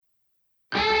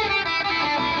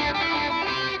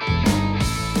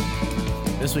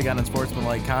This week on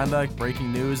Unsportsmanlike Conduct,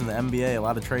 breaking news in the NBA, a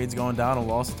lot of trades going down, and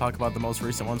we'll also talk about the most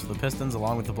recent ones for the Pistons,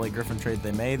 along with the Blake Griffin trade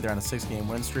they made. They're on a 6-game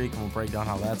win streak, and we'll break down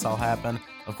how that's all happened.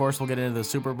 Of course, we'll get into the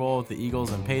Super Bowl with the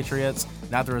Eagles and Patriots.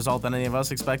 Not the result that any of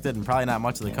us expected, and probably not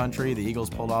much of the country. The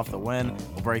Eagles pulled off the win.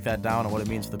 We'll break that down and what it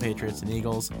means for the Patriots and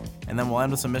Eagles. And then we'll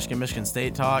end with some Michigan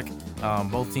State talk.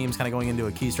 Both teams kind of going into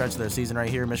a key stretch of their season right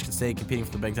here. Michigan State competing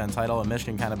for the Big Ten title, and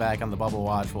Michigan kind of back on the bubble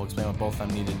watch. We'll explain what both of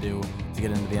them need to do to get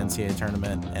into the NCAA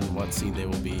tournament and what seed they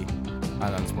will be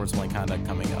on Unsportsmanlike Conduct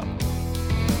coming up.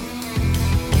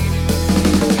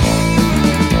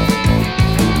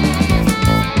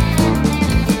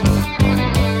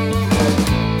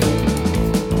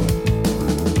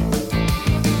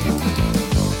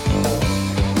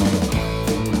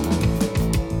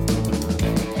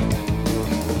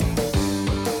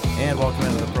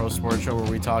 Show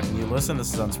where we talk and you listen.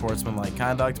 This is Unsportsmanlike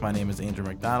Conduct. My name is Andrew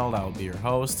McDonald. I will be your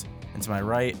host. And to my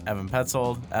right, Evan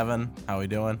Petzold. Evan, how are we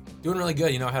doing? Doing really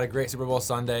good. You know, I had a great Super Bowl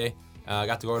Sunday.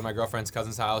 Got to go over to my girlfriend's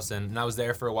cousin's house, and I was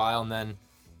there for a while. And then,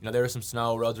 you know, there was some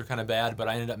snow. Roads were kind of bad, but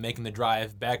I ended up making the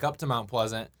drive back up to Mount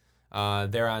Pleasant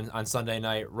there on Sunday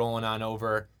night, rolling on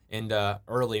over into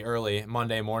early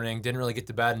Monday morning. Didn't really get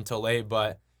to bed until late,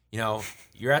 but, you know,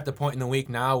 you're at the point in the week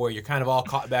now where you're kind of all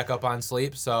caught back up on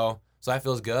sleep, so that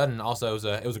feels good, and also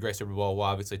it was a great Super Bowl. We'll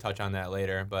obviously touch on that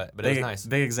later, but it was nice.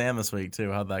 Big exam this week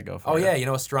too. How'd that go for you? Yeah, you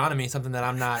know, astronomy, something that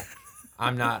I'm not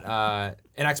an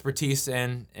expertise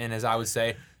in, and as I would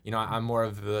say, you know, I'm more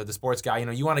of the sports guy. You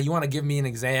know, you want to give me an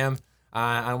exam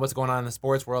on what's going on in the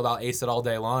sports world, I'll ace it all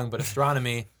day long. But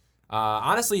astronomy,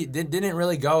 honestly, didn't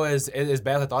really go as bad as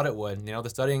I thought it would. You know,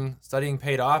 the studying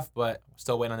paid off, but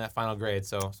still waiting on that final grade.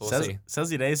 So we'll see.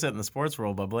 Says you'd ace it in the sports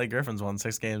world, but Blake Griffin's won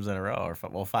 6 games in a row,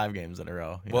 or 5 games in a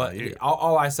row.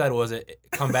 All I said was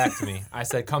come back to me. I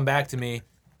said come back to me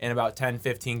in about 10,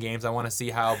 15 games. I want to see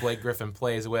how Blake Griffin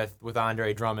plays with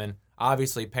Andre Drummond.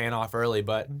 Obviously paying off early,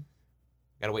 but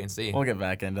gotta wait and see. We'll get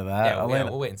back into that. Yeah,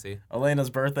 we'll wait and see. Elena's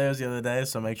birthday was the other day,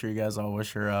 so make sure you guys all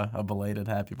wish her a belated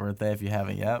happy birthday if you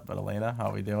haven't yet. But Elena,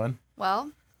 how are we doing?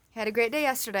 Well, had a great day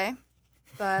yesterday,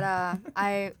 but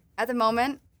at the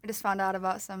moment, I just found out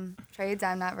about some trades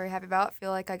I'm not very happy about.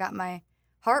 Feel like I got my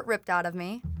heart ripped out of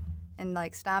me and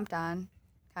like stomped on,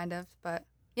 kind of. But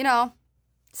you know,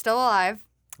 still alive.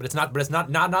 But it's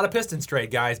not a Pistons trade,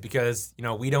 guys, because you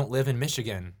know we don't live in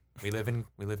Michigan. We live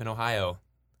in Ohio.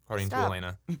 According to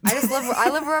Elena. I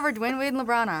live wherever Dwayne Wade and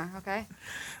LeBron are, okay?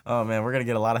 Oh man, we're gonna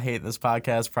get a lot of hate in this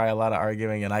podcast, probably a lot of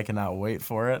arguing, and I cannot wait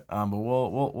for it. But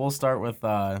we'll start with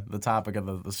the topic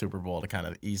of the Super Bowl to kind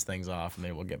of ease things off, and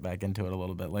maybe we'll get back into it a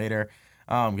little bit later.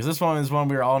 Because this one is one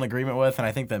we were all in agreement with, and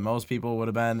I think that most people would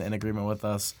have been in agreement with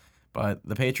us. But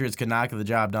the Patriots could not get the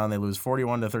job done. They lose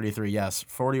 41-33. Yes,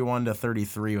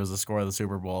 41-33 was the score of the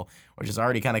Super Bowl, which is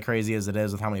already kind of crazy as it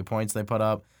is with how many points they put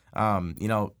up. You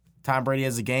know, Tom Brady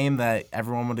has a game that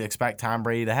everyone would expect Tom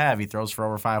Brady to have. He throws for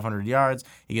over 500 yards.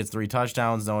 He gets 3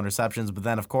 touchdowns, no interceptions. But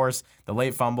then, of course, the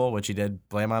late fumble, which he did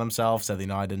blame on himself, said,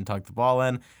 I didn't tuck the ball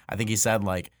in. I think he said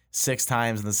 6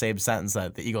 times in the same sentence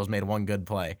that the Eagles made one good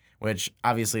play, which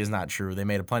obviously is not true. They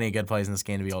made plenty of good plays in this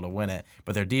game to be able to win it.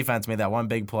 But their defense made that one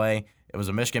big play. It was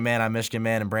a Michigan man on Michigan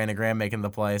man and Brandon Graham making the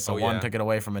play. So one took it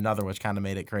away from another, which kind of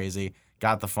made it crazy.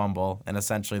 Got the fumble, and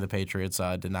essentially the Patriots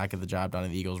did not get the job done,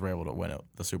 and the Eagles were able to win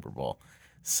the Super Bowl.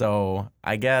 So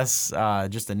I guess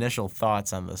just initial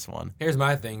thoughts on this one. Here's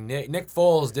my thing. Nick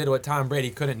Foles did what Tom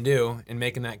Brady couldn't do in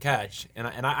making that catch. And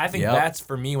I think that's,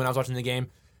 for me, when I was watching the game,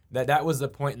 that was the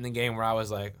point in the game where I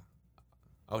was like,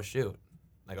 oh, shoot.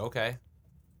 Okay.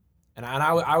 And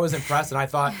I was impressed, and I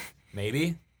thought,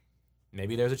 maybe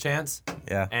there's a chance.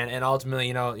 Yeah. And ultimately,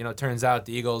 you know, it turns out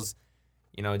the Eagles,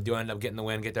 you know, do end up getting the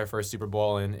win, get their first Super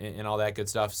Bowl and all that good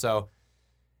stuff. So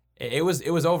it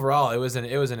was overall, it was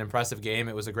an impressive game.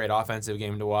 It was a great offensive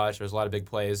game to watch. There was a lot of big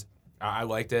plays. I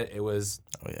liked it. It was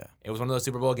one of those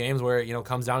Super Bowl games where, you know, it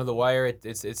comes down to the wire.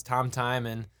 It's Tom time,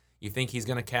 and you think he's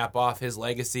going to cap off his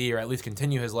legacy or at least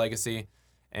continue his legacy.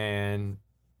 And,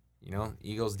 you know,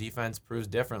 Eagles defense proves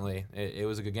differently. It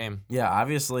was a good game. Yeah,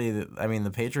 obviously,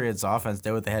 the Patriots offense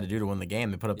did what they had to do to win the game.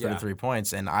 They put up 33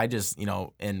 points, and I just, you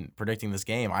know, in predicting this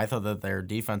game, I thought that their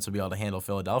defense would be able to handle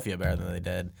Philadelphia better than they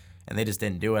did, and they just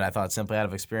didn't do it. I thought simply out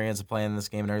of experience of playing this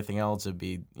game and everything else, it'd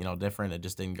be, you know, different. It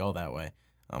just didn't go that way.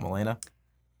 Elena?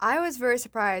 I was very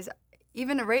surprised.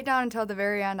 Even right down until the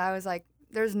very end, I was like,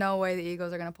 there's no way the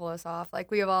Eagles are going to pull this off.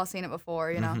 Like, we have all seen it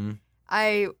before, you know. Mm-hmm.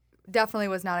 I definitely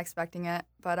was not expecting it,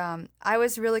 but I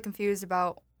was really confused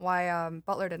about why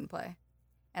Butler didn't play.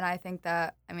 And I think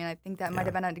that might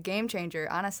have been a game changer,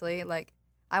 honestly. Like,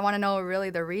 I want to know really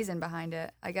the reason behind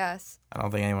it, I guess. I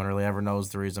don't think anyone really ever knows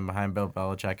the reason behind Bill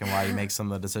Belichick and why he makes some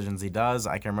of the decisions he does.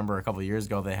 I can remember a couple of years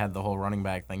ago they had the whole running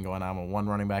back thing going on. When one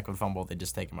running back would fumble, they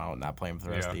just take him out and not play him for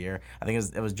the rest of the year. I think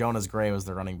it was Jonas Gray was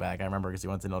the running back. I remember because he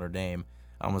went to Notre Dame.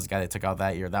 Was the guy they took out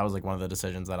that year. That was like one of the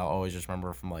decisions that I'll always just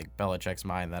remember from like Belichick's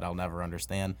mind that I'll never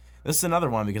understand. This is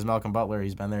another one because Malcolm Butler,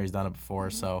 he's been there, he's done it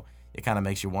before, so it kind of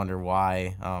makes you wonder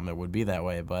why it would be that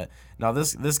way. But no,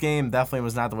 this game definitely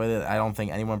was not the way that I don't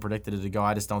think anyone predicted it to go.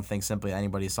 I just don't think simply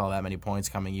anybody saw that many points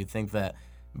coming. You'd think that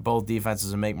both defenses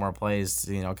would make more plays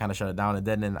to, kind of shut it down. It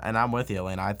didn't, and I'm with you,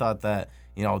 Elena. I thought that,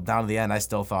 down to the end, I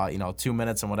still thought, 2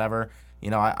 minutes and whatever.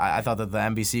 I thought that the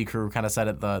NBC crew kind of said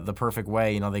it the perfect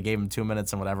way. They gave him 2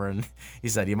 minutes and whatever, and he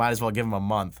said, you might as well give him a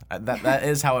month. That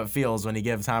is how it feels when you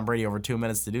give Tom Brady over 2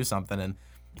 minutes to do something, and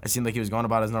it seemed like he was going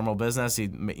about his normal business. He,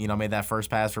 made that first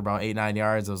pass for about 8-9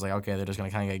 yards. I was like, okay, they're just going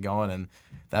to kind of get going. And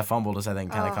that fumble just, I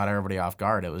think, kind of caught everybody off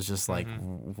guard. It was just like,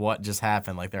 what just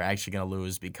happened? Like, they're actually going to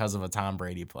lose because of a Tom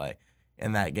Brady play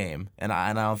in that game. And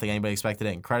I don't think anybody expected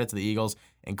it. And credit to the Eagles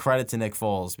and credit to Nick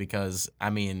Foles because,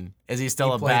 is he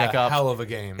still a backup? A hell of a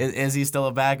game. Is he still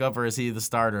a backup or is he the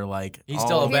starter? Like, he's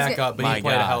still a backup, but he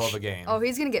played a hell of a game. Oh,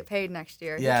 he's gonna get paid next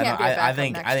year. Yeah, he can't be a backup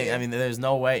next year. I mean, there's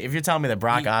no way. If you're telling me that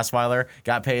Brock Osweiler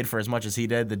got paid for as much as he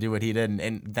did to do what he did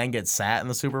and then get sat in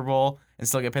the Super Bowl and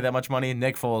still get paid that much money,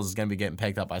 Nick Foles is gonna be getting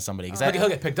picked up by somebody. He'll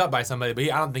get picked up by somebody, but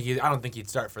I don't think he'd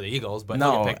start for the Eagles. But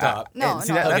he'll get picked up. That's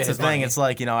the thing. Money. It's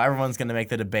like everyone's gonna make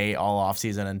the debate all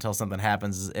offseason until something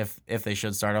happens if they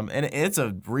should start him, and it's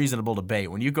a reasonable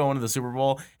debate. When you go into the Super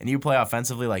Bowl and you play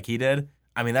offensively like he did,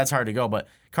 that's hard to go. But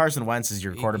Carson Wentz is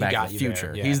your quarterback of the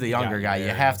future. Yeah, he's the younger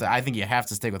guy. I think you have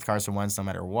to stick with Carson Wentz no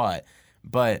matter what.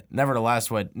 But nevertheless,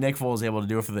 what Nick Foles is able to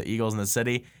do for the Eagles in the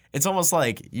city, it's almost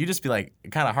like you just be like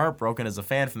kind of heartbroken as a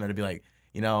fan from there to be like,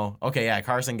 okay, yeah,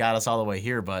 Carson got us all the way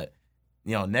here, but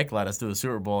Nick led us through the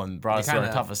Super Bowl and brought us through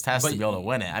our toughest test to be able to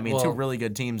win it. Two really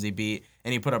good teams he beat,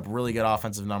 and he put up really good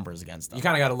offensive numbers against them. You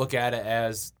kind of got to look at it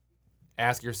as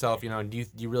ask yourself, do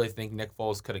you really think Nick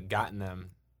Foles could have gotten them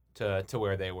to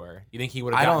where they were? You think he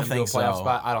would have gotten them to a playoff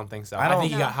spot? I don't think so. I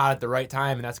think he got hot at the right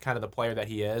time, and that's kind of the player that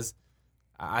he is.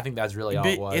 I think that's really all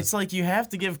it was. It's like you have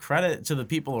to give credit to the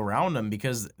people around him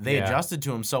because they adjusted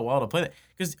to him so well to play it.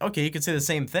 Because, okay, you could say the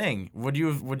same thing. The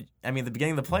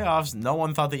beginning of the playoffs, no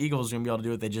one thought the Eagles were going to be able to do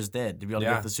what they just did, to be able to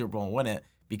get to the Super Bowl and win it.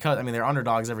 Because, they're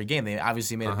underdogs every game. They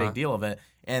obviously made a big deal of it.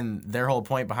 And their whole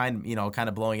point behind, kind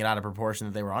of blowing it out of proportion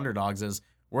that they were underdogs is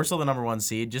we're still the number one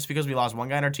seed. Just because we lost one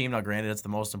guy on our team, now granted, it's the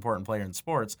most important player in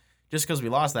sports. Just because we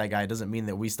lost that guy doesn't mean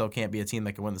that we still can't be a team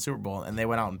that can win the Super Bowl. And they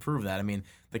went out and proved that.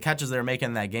 The catches they were making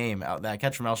in that game, that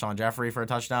catch from Alshon Jeffrey for a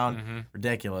touchdown,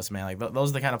 ridiculous, man. Like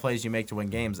those are the kind of plays you make to win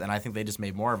games. And I think they just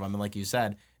made more of them. And like you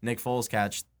said, Nick Foles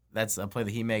catch, that's a play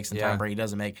that he makes and Tom Brady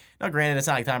doesn't make. Now, granted, it's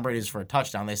not like Tom Brady's for a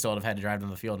touchdown. They still would have had to drive down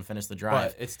the field and finish the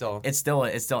drive. But it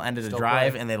still ended a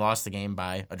drive, and they lost the game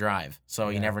by a drive. So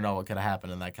you never know what could have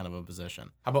happened in that kind of a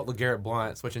position. How about LeGarrette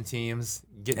Blount switching teams,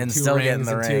 getting two rings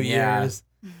in 2 years?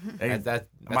 That's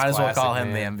might as well call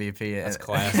him the MVP. That's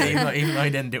classic. even though he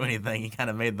didn't do anything, he kind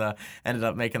of ended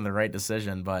up making the right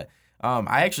decision. But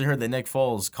I actually heard that Nick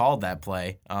Foles called that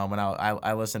play when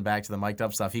I listened back to the mic'd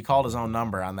up stuff. He called his own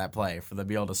number on that play for the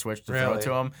be able to switch to throw it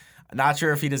to him. Not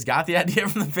sure if he just got the idea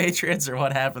from the Patriots or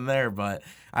what happened there, but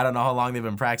I don't know how long they've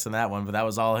been practicing that one. But that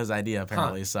was all his idea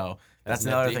apparently. So that's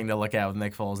another thing to look at with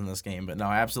Nick Foles in this game. But no,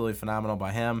 absolutely phenomenal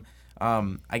by him.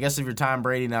 I guess if you're Tom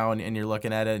Brady now and you're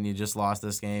looking at it and you just lost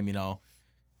this game,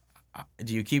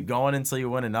 do you keep going until you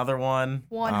win another one?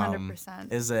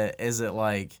 100%. Is it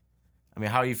like,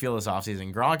 how do you feel this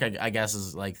offseason? Gronk, I guess,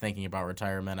 is like thinking about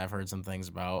retirement. I've heard some things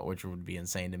about, which would be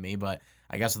insane to me. But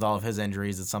I guess with all of his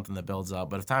injuries, it's something that builds up.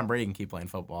 But if Tom Brady can keep playing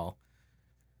football,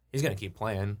 he's gonna keep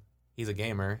playing. He's a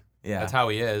gamer. Yeah, that's how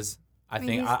he is. I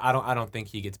don't think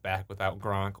he gets back without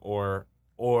Gronk or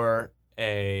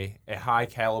a high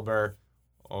caliber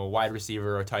or wide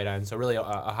receiver or tight end. So really a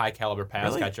high caliber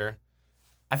pass catcher.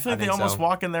 I feel like they almost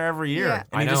walk in there every year,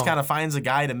 and he just kind of finds a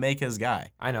guy to make his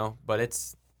guy. I know, but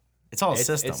it's all a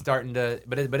system. It's starting to,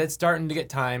 but it's starting to get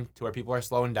time to where people are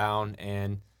slowing down.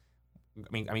 And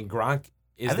Gronk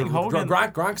is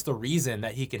Gronk's the reason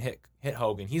that he can hit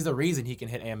Hogan. He's the reason he can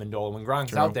hit Amendola. When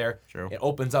Gronk's out there, it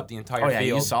opens up the entire field.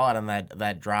 You saw it on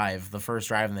that drive, the first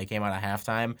drive, and they came out at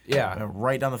halftime. Yeah, went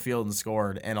right down the field and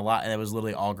scored, and it was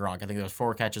literally all Gronk. I think there was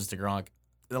 4 catches to Gronk.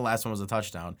 The last one was a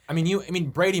touchdown.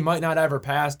 Brady might not ever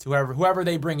pass to whoever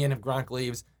they bring in if Gronk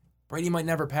leaves. Brady might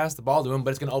never pass the ball to him,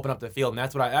 but it's going to open up the field, and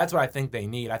that's what I think they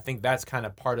need. I think that's kind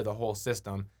of part of the whole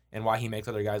system and why he makes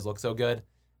other guys look so good.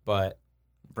 But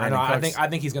Brandon Cooks, I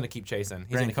think he's going to keep chasing.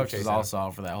 Brandon Cooks was also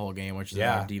out for that whole game, which is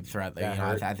a deep threat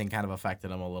that I think kind of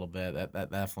affected him a little bit.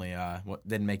 That definitely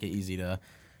didn't make it easy to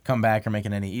come back or make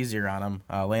it any easier on him.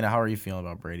 Lena, how are you feeling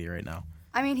about Brady right now?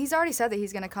 I mean, he's already said that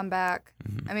he's going to come back.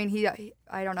 Mm-hmm. I mean, he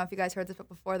I don't know if you guys heard this, but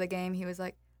before the game, he was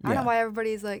like, I don't know why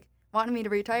everybody's like wanting me to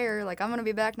retire. Like, I'm going to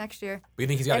be back next year. But you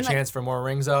think he's got a chance for more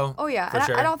rings, though? Oh, yeah. For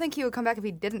sure. I don't think he would come back if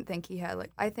he didn't think he had.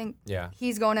 Like, I think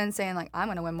he's going in saying, like, I'm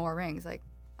going to win more rings. Like,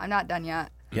 I'm not done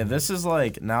yet. Yeah, this is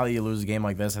like, now that you lose a game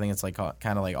like this, I think it's like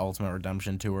kind of like ultimate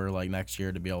redemption tour, like next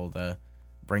year to be able to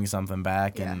bring something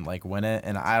back and like win it.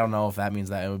 And I don't know if that means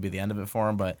that it would be the end of it for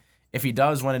him, but if he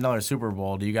does win another Super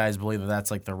Bowl, do you guys believe that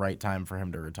that's like the right time for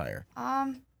him to retire?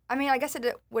 I mean, I guess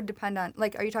it would depend on,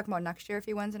 like, are you talking about next year if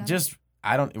he wins another?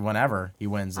 Whenever he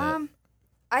wins it.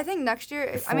 I think next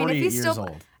year, I mean,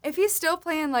 if he's still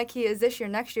playing like he is this year,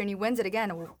 next year, and he wins it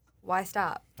again, why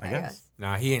stop? I guess.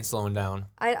 Nah, he ain't slowing down.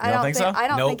 I don't think so. I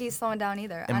don't Nope. think he's slowing down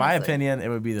either. In my opinion, it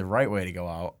would be the right way to go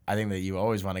out. I think that you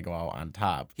always want to go out on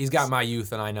top. He's got my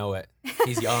youth, and I know it.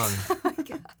 He's young. Oh my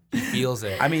God. He feels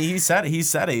it. I mean, he said,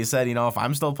 you know, if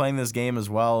I'm still playing this game as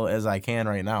well as I can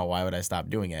right now, why would I stop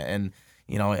doing it? And,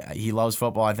 you know, he loves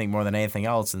football, I think, more than anything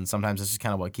else. And sometimes it's just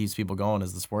kind of what keeps people going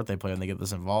is the sport they play and they get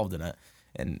this involved in it.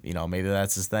 And, you know, maybe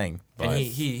that's his thing. But and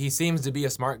he seems to be a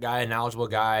smart guy, a knowledgeable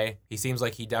guy. He seems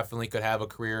like he definitely could have a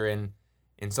career in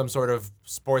some sort of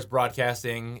sports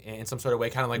broadcasting in some sort of way,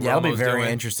 kind of like it'll be Romo's very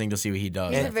doing. Interesting to see what he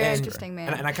does. He's a very interesting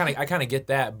man. And I kind of get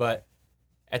that, but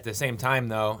at the same time,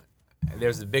 though,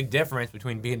 there's a big difference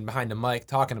between being behind the mic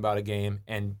talking about a game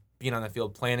and being on the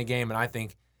field playing a game. And I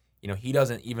think, you know, he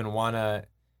doesn't even want to.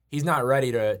 He's not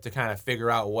ready to kind of figure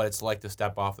out what it's like to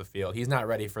step off the field. He's not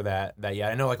ready for that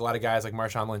yet. I know like a lot of guys like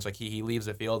Marshawn Lynch, like he leaves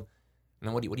the field, and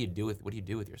then what do you do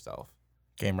with yourself?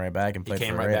 Came right back and played. He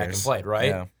came for right Raiders. back and played, right?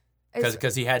 Yeah.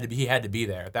 Because he had to be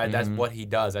there. That's what he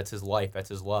does. That's his life. That's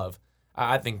his love.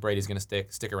 I think Brady's gonna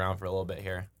stick around for a little bit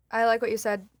here. I like what you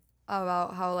said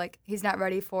about how like he's not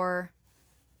ready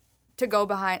to go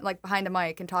behind a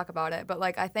mic and talk about it. But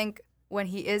like I think when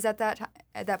he is at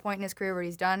that point in his career where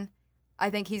he's done, I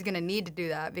think he's gonna need to do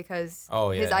that because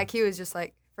his IQ is just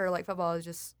like for like football is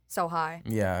just so high.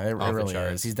 Yeah, it really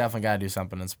is. He's definitely got to do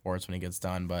something in sports when he gets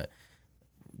done. But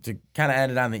to kind of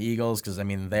end it on the Eagles, because I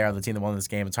mean they are the team that won this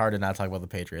game. It's hard to not talk about the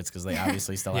Patriots because they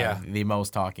obviously still have the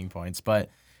most talking points. But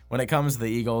when it comes to the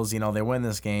Eagles, you know they win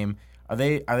this game. Are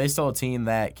they still a team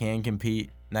that can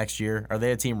compete next year? Are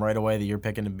they a team right away that you're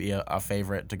picking to be a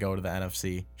favorite to go to the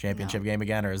NFC Championship game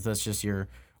again, or is this just your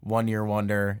one-year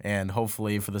wonder, and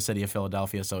hopefully for the city of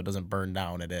Philadelphia, so it doesn't burn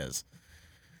down? It is.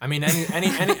 I mean,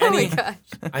 anytime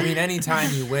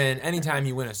you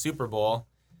win a Super Bowl,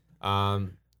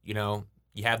 you know,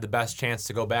 you have the best chance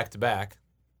to go back to back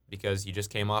because you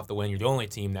just came off the win. You're the only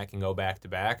team that can go back to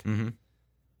back. Mm-hmm.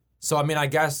 So I mean, I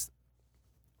guess,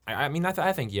 I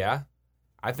think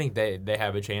they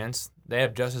have a chance. They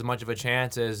have just as much of a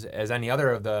chance as any other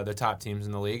of the top teams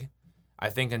in the league. I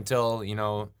think until you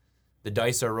know. The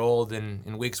dice are rolled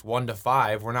in weeks 1 to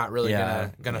 5. We're not really gonna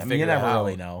figure it out. You never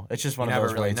really know. It's just one of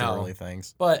those way too early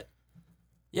things. But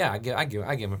yeah, I give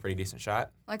him a pretty decent shot.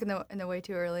 Like in the way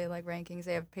too early like rankings,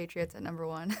 they have Patriots at number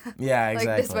 1. Yeah,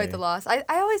 exactly. Like despite the loss, I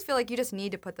always feel like you just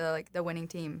need to put the winning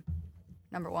team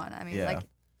number 1. I mean, like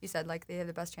you said, like they have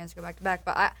the best chance to go back to back,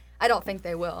 but I don't think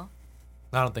they will.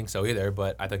 I don't think so either,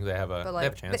 but I think they have a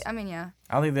chance. I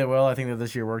don't think they will. I think that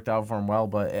this year worked out for them well,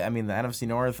 but I mean, the NFC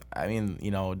North, I mean,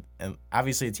 you know, and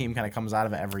obviously a team kind of comes out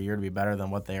of it every year to be better than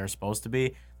what they are supposed to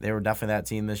be. They were definitely that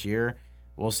team this year.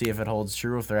 We'll see if it holds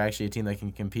true, if they're actually a team that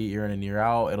can compete year in and year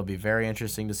out. It'll be very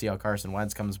interesting to see how Carson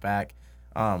Wentz comes back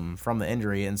from the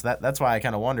injury, and so that's why I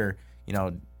kind of wonder, you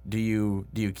know, do you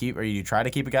keep, or do you try to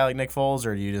keep a guy like Nick Foles,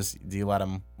 or do you let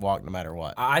him walk no matter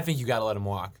what? I think you got to let him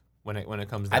walk. When it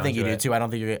comes down to it. I think you do too. I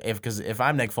don't think because if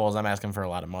I'm Nick Foles, I'm asking for a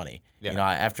lot of money. Yeah. You know,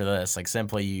 after this, like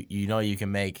simply, you know, you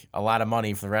can make a lot of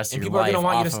money for the rest of your life. People are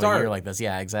gonna want you to start a year like this.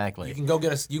 Yeah, exactly. You can go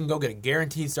get a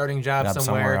guaranteed starting job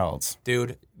somewhere else,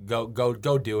 dude.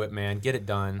 Go do it, man. Get it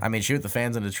done. I mean, shoot, the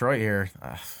fans in Detroit here.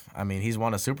 I mean, he's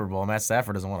won a Super Bowl. Matt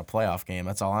Stafford doesn't want a playoff game.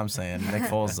 That's all I'm saying. Nick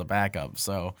Foles is a backup,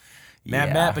 so.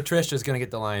 Yeah. Matt Patricia's going to get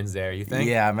the Lions there, you think?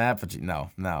 Yeah, no,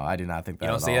 I do not think that.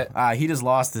 You don't see it? He just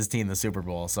lost his team the Super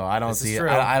Bowl, so I don't see it.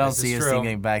 I don't see his team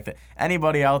getting back.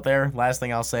 Anybody out there, last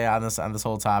thing I'll say on this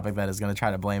whole topic that is going to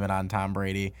try to blame it on Tom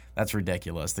Brady, that's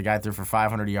ridiculous. The guy threw for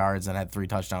 500 yards and had 3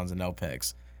 touchdowns and no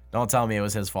picks. Don't tell me it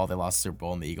was his fault they lost the Super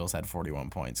Bowl and the Eagles had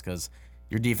 41 points because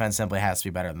your defense simply has to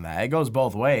be better than that. It goes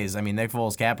both ways. I mean, Nick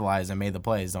Foles capitalized and made the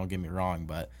plays, don't get me wrong,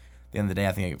 but at the end of the day,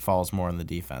 I think it falls more on the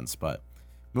defense, but...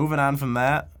 Moving on from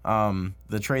that,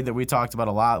 the trade that we talked about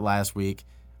a lot last week,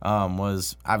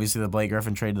 was obviously the Blake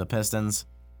Griffin trade to the Pistons.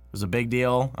 It was a big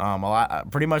deal.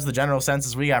 Pretty much the general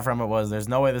census we got from it was there's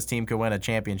no way this team could win a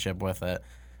championship with it.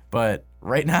 But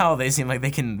right now they seem like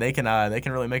they can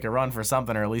really make a run for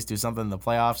something, or at least do something in the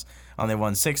playoffs. They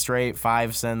won 6 straight,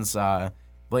 5 since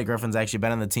Blake Griffin's actually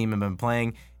been on the team and been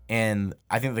playing. And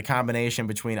I think the combination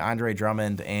between Andre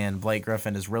Drummond and Blake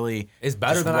Griffin is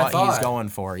better than what I thought. he's going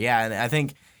for. Yeah, and I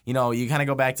think you kind of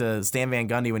go back to Stan Van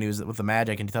Gundy when he was with the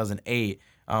Magic in 2008.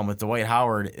 With Dwight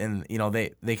Howard, and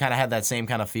they kind of had that same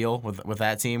kind of feel with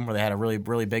that team where they had a really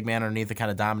really big man underneath that kind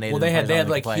of dominated. Well, they had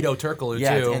like Hedo Turkoglu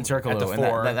too. And Turkoglu, at the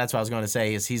 4. and that's what I was going to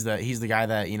say. Is he's the guy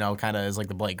that kind of is like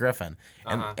the Blake Griffin,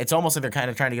 and it's almost like they're kind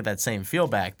of trying to get that same feel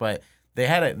back. But they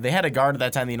had a guard at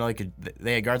that time.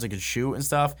 They had guards that could shoot and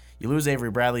stuff. You lose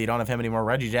Avery Bradley, you don't have him anymore.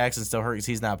 Reggie Jackson still hurt because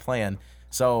he's not playing.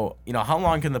 So how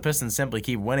long can the Pistons simply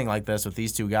keep winning like this with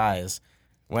these two guys?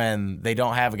 When they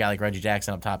don't have a guy like Reggie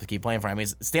Jackson up top to keep playing for. I mean,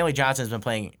 Stanley Johnson has been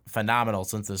playing phenomenal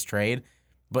since this trade,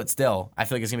 but still, I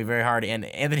feel like it's going to be very hard. And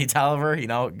Anthony Tolliver,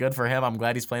 good for him. I'm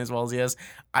glad he's playing as well as he is.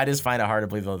 I just find it hard to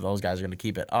believe that those guys are going to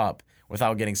keep it up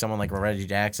without getting someone like Reggie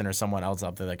Jackson or someone else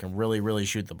up there that can really, really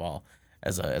shoot the ball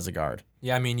as a guard.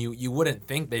 Yeah, I mean, you wouldn't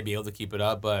think they'd be able to keep it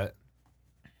up, but,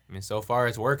 I mean, so far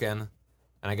it's working. And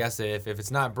I guess if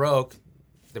it's not broke,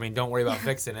 I mean, don't worry about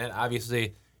fixing it.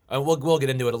 Obviously, we'll get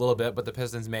into it a little bit, but the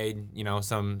Pistons made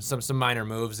some minor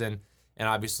moves, and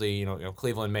obviously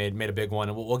Cleveland made a big one,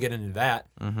 and we'll get into that.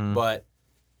 Mm-hmm. But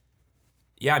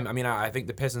yeah, I mean I think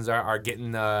the Pistons are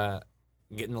getting the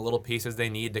little pieces they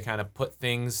need to kind of put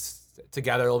things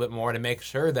together a little bit more to make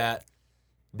sure that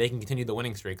they can continue the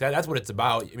winning streak. That's what it's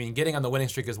about. I mean, getting on the winning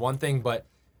streak is one thing, but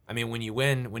I mean when you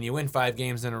win 5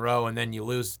 games in a row and then you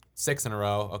lose 6 in a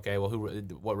row, okay, well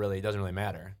what really it doesn't really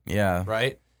matter. Yeah.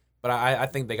 Right. But I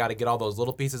think they got to get all those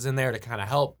little pieces in there to kind of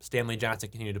help Stanley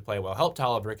Johnson continue to play well, help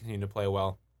Tolliver continue to play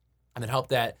well, and then help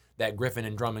that Griffin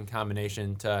and Drummond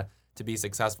combination to be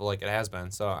successful like it has been.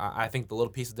 So I think the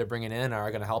little pieces they're bringing in are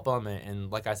going to help them,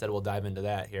 and like I said, we'll dive into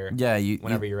that here. Yeah,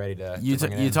 whenever you're ready to. You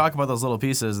bring it in. talk about those little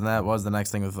pieces, and that was the next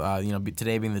thing with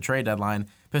today being the trade deadline.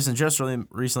 Pistons just really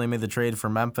recently made the trade for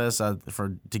Memphis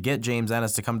to get James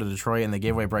Ennis to come to Detroit, and they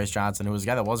gave away Bryce Johnson, who was a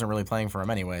guy that wasn't really playing for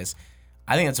him anyways.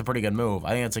 I think it's a pretty good move.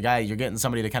 I think it's a guy you're getting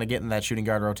somebody to kind of get in that shooting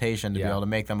guard rotation to be able to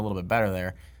make them a little bit better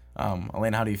there.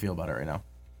 Elena, how do you feel about it right now?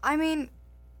 I mean,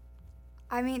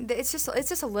 it's just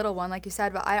a little one, like you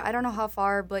said, but I don't know how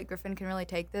far Blake Griffin can really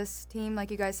take this team, like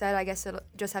you guys said. I guess it'll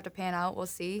just have to pan out. We'll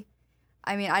see.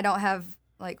 I mean, I don't have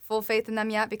like full faith in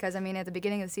them yet because I mean at the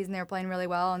beginning of the season they were playing really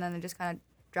well and then they just kind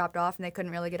of dropped off and they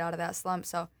couldn't really get out of that slump.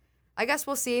 So I guess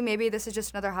we'll see. Maybe this is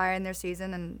just another high in their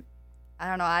season, and I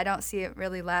don't know. I don't see it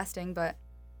really lasting, but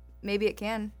maybe it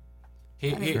can.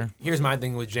 Here's my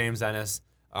thing with James Ennis.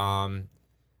 I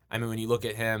mean, when you look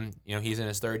at him, he's in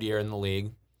his 3rd year in the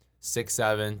league,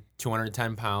 6'7",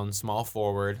 210 pounds, small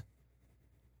forward,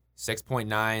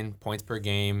 6.9 points per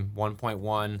game,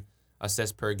 1.1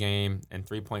 assists per game, and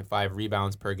 3.5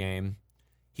 rebounds per game.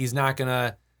 He's not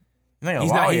gonna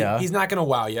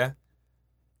wow you.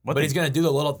 But he's going to do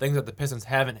the little things that the Pistons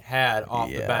haven't had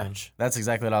off the bench. That's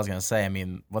exactly what I was going to say. I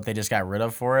mean, what they just got rid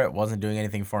of for it wasn't doing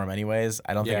anything for him anyways.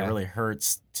 I don't think it really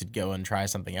hurts to go and try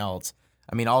something else.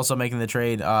 I mean, also making the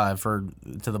trade to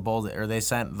the Bulls, or they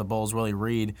sent the Bulls Willie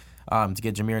Reed to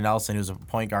get Jameer Nelson, who's a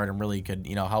point guard and really could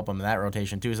help him in that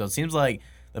rotation too. So it seems like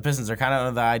the Pistons are kind of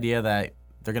under the idea that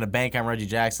they're going to bank on Reggie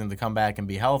Jackson to come back and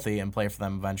be healthy and play for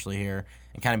them eventually here,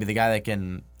 and kind of be the guy that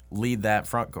can lead that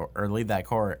front court, or lead that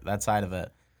court, that side of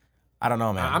it. I don't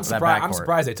know, man. I'm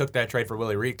surprised they took that trade for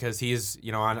Willie Reed because he's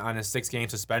on a 6-game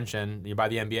suspension by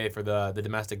the NBA for the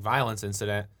domestic violence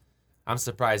incident. I'm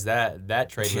surprised that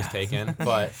trade was taken,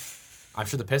 but I'm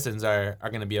sure the Pistons are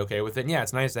going to be okay with it. And yeah,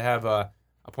 it's nice to have a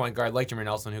point guard like Jameer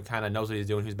Nelson who kind of knows what he's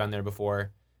doing, who's been there before,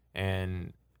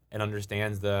 and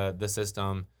understands the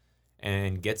system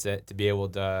and gets it to be able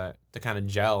to kind of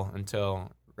gel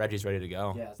until Reggie's ready to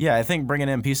go. Yeah, I think bringing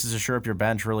in pieces to shore up your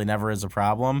bench really never is a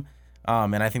problem.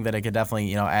 And I think that it could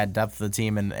definitely, add depth to the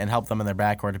team and help them in their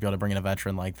backcourt to be able to bring in a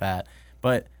veteran like that.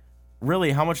 But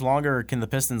really, how much longer can the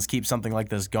Pistons keep something like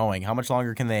this going? How much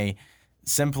longer can they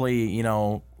simply,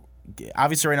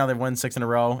 obviously right now they've won 6 in a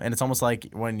row, and it's almost like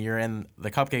when you're in the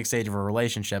cupcake stage of a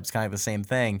relationship, it's kind of like the same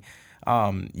thing.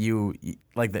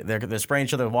 They're spraying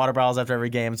each other with water bottles after every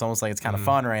game. It's almost like it's kind of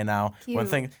fun right now.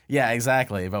 Cute.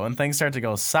 Exactly. But when things start to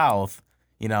go south,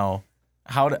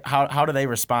 how do they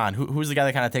respond? Who's the guy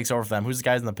that kind of takes over for them? Who's the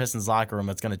guys in the Pistons locker room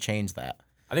that's going to change that?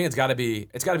 I think it's got to be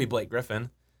Blake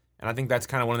Griffin, and I think that's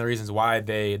kind of one of the reasons why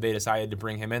they decided to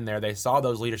bring him in there. They saw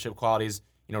those leadership qualities,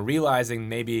 realizing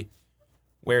maybe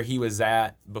where he was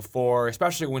at before,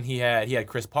 especially when he had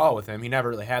Chris Paul with him. He never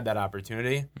really had that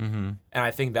opportunity, and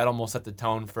I think that almost set the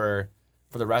tone for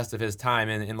the rest of his time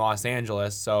in Los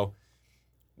Angeles. So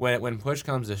when push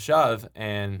comes to shove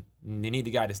and you need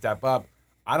the guy to step up,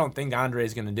 I don't think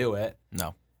Andre's going to do it.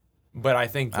 No. But I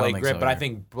think I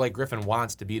think Blake Griffin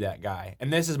wants to be that guy.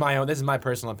 And this is my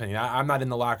personal opinion. I'm not in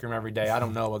the locker room every day. I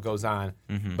don't know what goes on.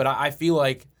 But I feel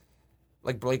like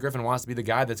Blake Griffin wants to be the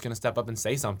guy that's going to step up and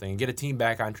say something and get a team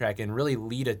back on track and really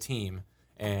lead a team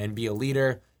and be a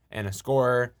leader and a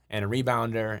scorer and a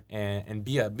rebounder and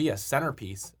be a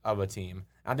centerpiece of a team.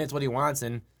 I think that's what he wants.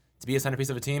 And to be a centerpiece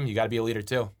of a team, you got to be a leader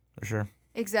too. For sure.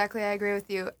 Exactly, I agree with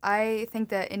you. I think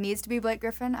that it needs to be Blake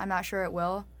Griffin. I'm not sure it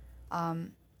will.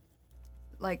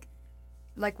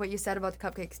 Like what you said about the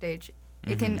cupcake stage,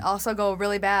 it can also go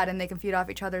really bad, and they can feed off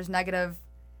each other's negative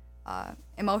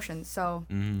emotions. So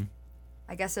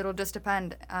I guess it'll just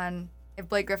depend on if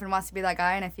Blake Griffin wants to be that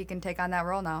guy and if he can take on that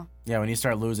role now. Yeah, when you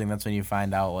start losing, that's when you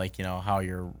find out, like, you know, how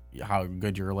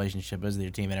good your relationship is with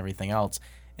your team and everything else.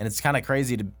 And it's kind of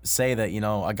crazy to say that, you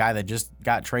know, a guy that just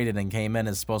got traded and came in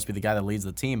is supposed to be the guy that leads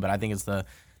the team, but I think it's the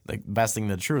best thing,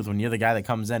 the truth. When you're the guy that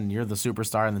comes in and you're the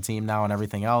superstar in the team now and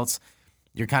everything else,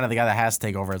 you're kind of the guy that has to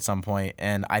take over at some point.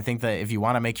 And I think that if you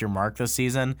want to make your mark this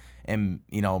season and,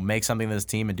 you know, make something of this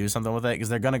team and do something with it, because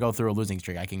they're going to go through a losing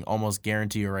streak. I can almost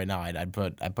guarantee you right now, I'd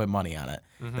put money on it,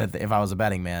 that if I was a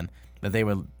betting man, that they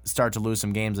would start to lose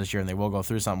some games this year and they will go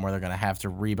through something where they're going to have to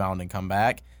rebound and come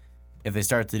back. If they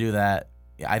start to do that,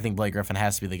 I think Blake Griffin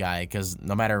has to be the guy, because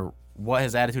no matter what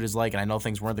his attitude is like, and I know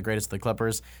things weren't the greatest of the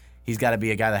Clippers, he's got to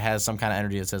be a guy that has some kind of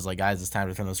energy that says, like, guys, it's time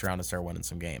to turn this around and start winning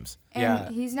some games.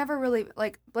 And he's never really,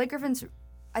 like, Blake Griffin's,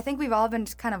 I think we've all been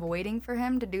just kind of waiting for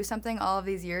him to do something all of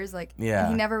these years. Like, and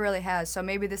he never really has. So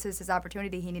maybe this is his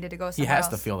opportunity. He needed to go somewhere else.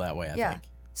 He has to feel that way, I think.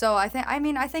 So I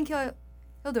think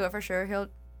he'll do it for sure.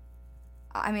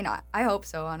 I hope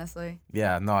so, honestly.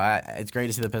 Yeah, no, it's great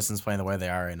to see the Pistons playing the way they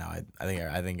are right now.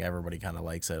 I think everybody kind of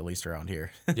likes it, at least around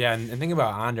here. Yeah, and think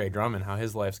about Andre Drummond, how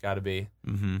his life's got to be.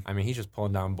 I mean, he's just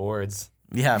pulling down boards.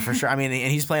 Yeah, for sure. I mean, and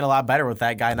he's playing a lot better with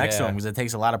that guy next to him, because it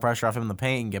takes a lot of pressure off him in the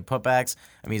paint and get putbacks.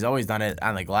 I mean, he's always done it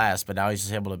on the glass, but now he's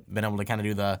just been able to kind of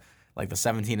do the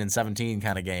 17-17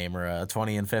 kind of game, or a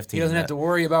 20-15. He doesn't have to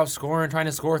worry about trying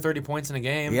to score 30 points in a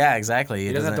game. Yeah, exactly.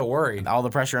 He doesn't have to worry. All the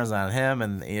pressure is on him,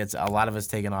 and a lot of it's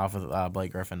taken off with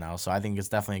Blake Griffin now. So I think it's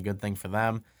definitely a good thing for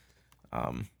them.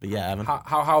 But yeah, Evan.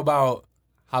 How about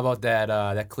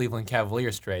that Cleveland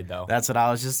Cavaliers trade though? That's what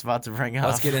I was just about to bring up.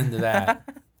 Let's get into that,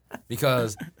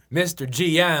 because Mr.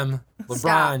 GM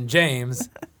LeBron James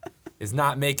is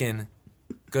not making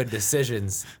good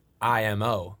decisions.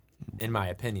 IMO. In my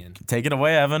opinion. Take it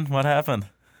away, Evan. What happened?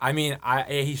 I mean,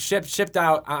 he shipped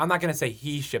out. I'm not gonna say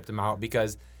he shipped him out,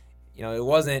 because, you know, it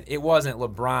wasn't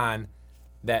LeBron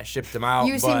that shipped him out.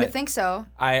 You seem to think so.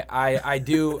 I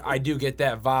do get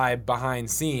that vibe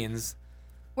behind scenes.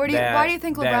 Why do you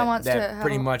think LeBron wants to? That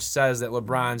pretty much says that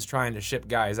LeBron's trying to ship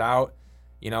guys out.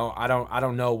 You know, I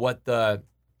don't know what the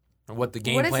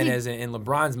game plan is in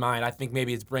LeBron's mind. I think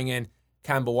maybe it's bringing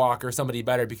Kemba Walker, somebody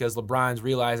better, because LeBron's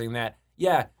realizing that,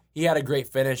 yeah, he had a great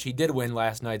finish. He did win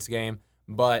last night's game,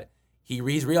 but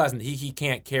he's realizing that he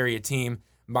can't carry a team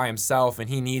by himself, and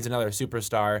he needs another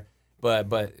superstar.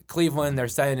 But Cleveland, they're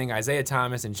sending Isaiah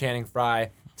Thomas and Channing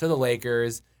Frye to the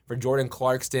Lakers for Jordan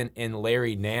Clarkson and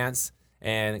Larry Nance.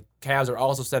 And Cavs are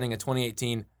also sending a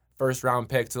 2018 first-round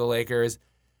pick to the Lakers.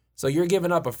 So you're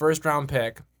giving up a first-round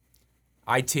pick,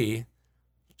 IT,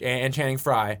 and Channing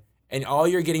Frye, and all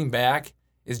you're getting back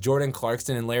is Jordan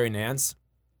Clarkson and Larry Nance.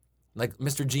 Like,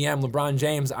 Mr. GM, LeBron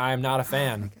James, I am not a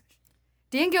fan.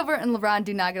 Dan Gilbert and LeBron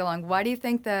do not get along. Why do you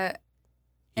think that?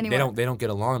 They don't get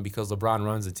along because LeBron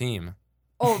runs the team.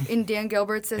 Oh, and Dan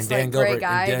Gilbert's this great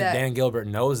guy. Dan Gilbert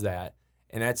knows that,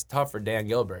 and that's tough for Dan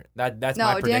Gilbert. That's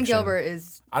my prediction. Dan Gilbert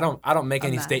is. I don't make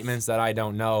any statements that I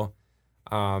don't know.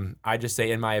 I just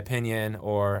say in my opinion,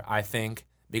 or I think,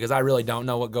 because I really don't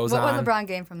know what goes on. What would LeBron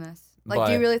gain from this? Like,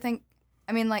 do you really think?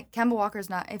 I mean, like, Kemba Walker's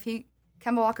not. If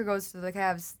Kemba Walker goes to the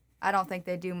Cavs, I don't think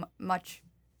they do much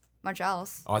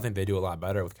else. Oh, I think they do a lot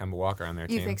better with Kemba Walker on their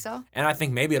team. You think so? And I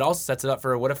think maybe it also sets it up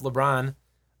for what if LeBron,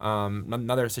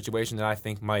 another situation that I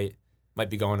think might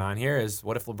be going on here is,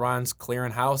 what if LeBron's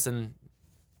clearing house and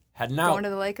heading out? Going to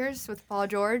the Lakers with Paul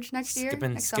George next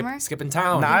summer? Skipping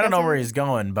town. Now, I don't know where he's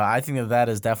going, but I think that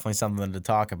is definitely something to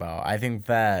talk about. I think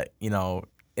that, you know,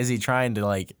 is he trying to,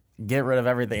 like, get rid of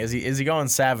everything? Is he going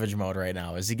savage mode right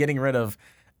now? Is he getting rid of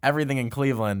everything in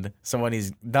Cleveland, so when he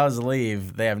does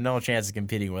leave, they have no chance of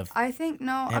competing with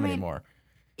him anymore?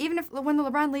 even if when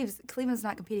LeBron leaves, Cleveland's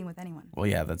not competing with anyone. Well,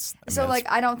 yeah, that's. So like,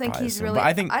 I don't think he's really. But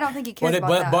I think he cares about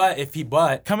that. But if he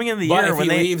coming in the but year if when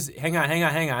he they leaves, hang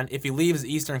on. If he leaves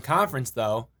the Eastern Conference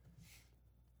though,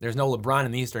 there's no LeBron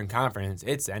in the Eastern Conference.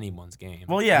 It's anyone's game.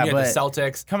 Well, yeah, you but the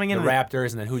Celtics, coming in the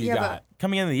Raptors, and then who you got?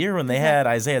 Coming in the year when they had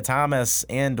Isaiah Thomas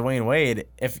and Dwayne Wade,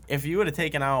 if you would have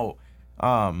taken out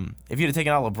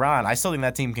LeBron, I still think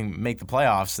that team can make the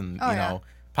playoffs and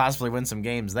possibly win some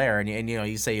games there. And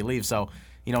you say you leave, so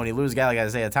when you lose a guy like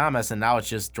Isaiah Thomas and now it's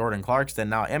just Jordan Clarkson.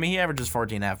 Now he averages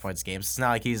 14.5 points games. It's not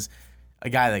like he's a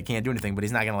guy that can't do anything, but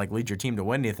he's not going to lead your team to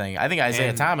win anything. I think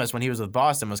Isaiah Thomas, when he was with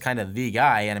Boston, was kind of the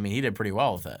guy, and he did pretty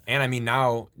well with it. And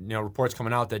now reports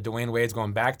coming out that Dwayne Wade's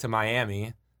going back to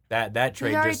Miami. That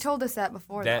trade. He already told us that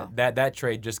before. That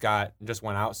trade just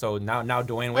went out. So now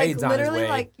Dwayne Wade's on his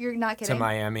way. You're not kidding. To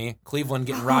Miami. Cleveland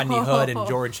getting Rodney Hood and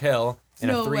George Hill in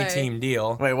a 3-team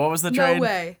deal. Wait, what was the trade? No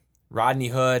way. Rodney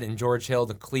Hood and George Hill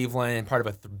to Cleveland and part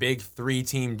of a big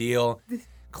 3-team deal.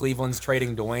 Cleveland's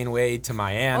trading Dwayne Wade to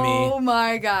Miami. Oh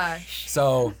my gosh.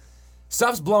 So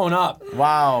stuff's blowing up.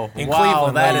 Wow. In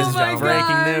Cleveland, that ladies is and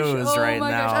breaking news right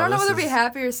my now. Gosh. I don't know whether to be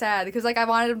happy or sad because I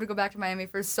wanted him to go back to Miami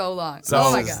for so long. So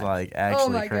oh my this is God.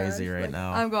 Actually crazy right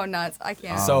now. I'm going nuts. I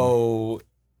can't. So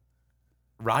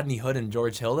Rodney Hood and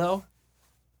George Hill though?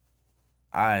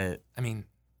 I mean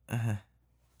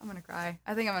I'm gonna cry.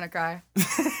 I think I'm gonna cry.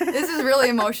 This is really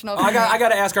emotional. I got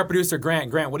to ask our producer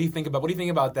Grant. Grant, what do you think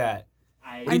about that?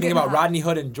 What do you think about Rodney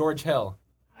Hood and George Hill?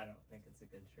 I don't think it's a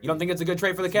good trade. You don't think it's a good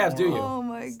trade for the Cavs, do you? Oh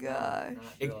my gosh.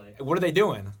 Really. What are they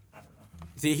doing? I don't know.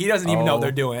 See, he doesn't even know what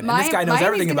they're doing. And this guy knows Miami's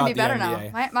everything gonna about be the better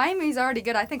NBA. Now. Miami's already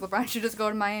good. I think LeBron should just go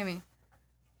to Miami.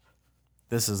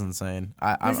 This is insane.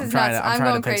 I'm This is trying nuts. to I'm pick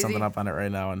going crazy. something up on it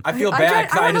right now. And I feel bad I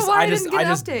because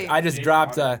I just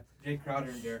dropped. Jay Crowder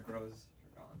and Derrick Rose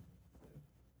are gone.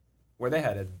 Where they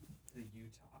headed? To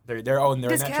Utah. They're in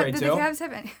that trade did too. the Cavs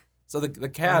have any? So the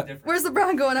Cavs. Where's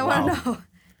LeBron going? I want to know.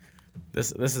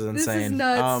 This is insane. This is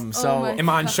nuts. So Oh my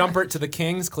Iman Shumpert to the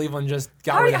Kings. Cleveland just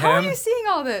got How rid of are him. you seeing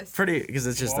all this? pretty because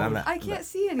it's just on I can't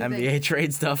see anything. NBA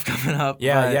trade stuff coming up.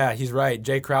 Yeah, he's right.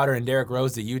 Jay Crowder and Derrick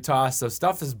Rose to Utah. So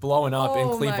stuff is blowing up in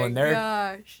Cleveland. Oh my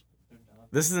gosh.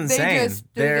 This is insane.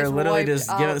 They They're just literally wiped just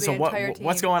out giving. the So entire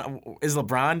what's team. going on? Is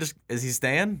LeBron is he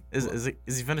staying? Is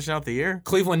he finishing out the year?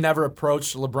 Cleveland never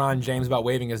approached LeBron James about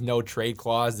waiving his no trade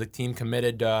clause. The team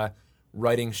committed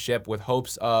righting ship with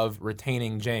hopes of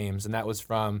retaining James, and that was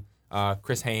from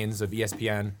Chris Haynes of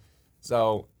ESPN.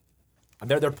 So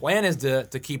their plan is to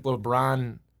keep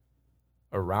LeBron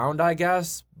around, I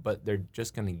guess, but they're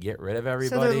just gonna get rid of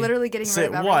everybody. So they're literally getting rid of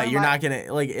everyone. What? You're not gonna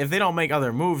if they don't make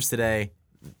other moves today.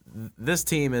 This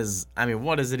team is. I mean,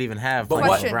 what does it even have for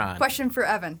LeBron? Question for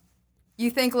Evan. You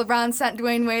think LeBron sent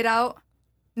Dwayne Wade out?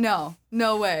 No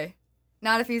way.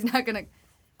 Not if he's not gonna.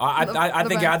 I don't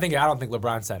think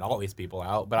LeBron sent all these people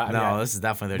out, but this is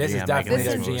definitely their GM. This is definitely making these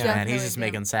their moves, GM. man. He's just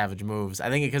making savage moves. I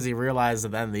think because he realized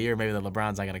at the end of the year maybe that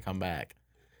LeBron's not gonna come back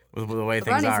with the way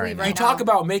things needs to are. leave Right right You now. talk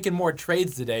about making more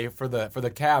trades today for the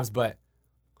Cavs, but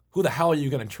who the hell are you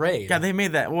going to trade? Yeah, they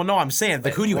made that. Well, no, I'm saying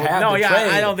Like, who do you have No, to yeah,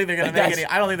 trade? I don't think they're gonna Like, make any.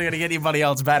 I don't think they're gonna get anybody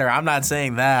else better. I'm not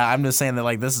saying that. I'm just saying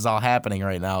that this is all happening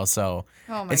right now. So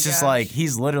Oh my it's just gosh.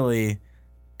 he's literally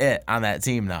it on that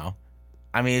team now.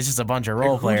 I mean, it's just a bunch of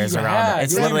role who do players you around have? him.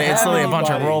 It's You don't literally even have a bunch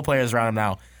of anybody. role players around him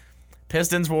now.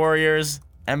 Pistons, Warriors,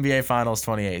 NBA Finals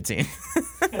 2018.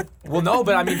 Well, no,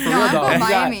 but I mean, for No, real I'm though. going you got-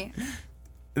 Miami.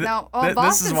 No, This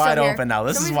Boston's is wide still here. open now.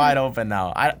 This So is we- wide open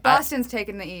now. Boston's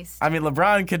taking the East. I mean,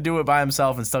 LeBron could do it by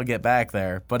himself and still get back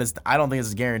there, but I don't think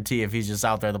it's a guarantee if he's just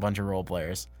out there with a bunch of role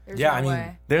players. There's Yeah, no I mean,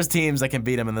 way. There's teams that can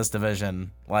beat him in this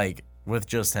division, with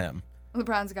just him.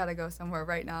 LeBron's got to go somewhere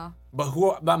right now.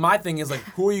 But my thing is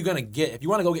who are you going to get? If you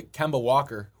want to go get Kemba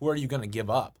Walker, who are you going to give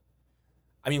up?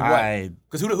 I mean, what?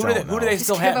 Because who do they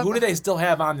still Just give have? up. Who do they still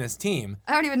have on this team?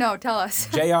 I don't even know. Tell us.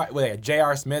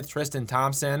 J.R. Smith, Tristan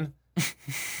Thompson,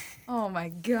 Oh my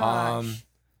gosh.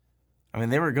 I mean,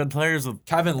 they were good players with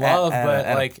Kevin Love,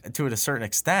 but to a certain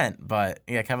extent. But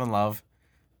yeah, Kevin Love,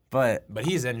 but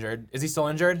he's injured. Is he still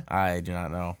injured? I do not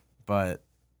know. But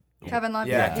Kevin Love,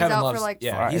 yeah, he's Kevin out Love's- for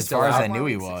yeah, he's as still far as out. I knew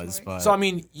he 6 more was, weeks. but So I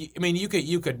mean, you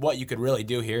could what you could really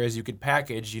do here is you could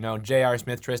package, J.R.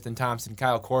 Smith, Tristan Thompson,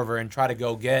 Kyle Korver, and try to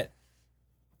go get,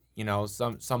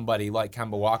 somebody like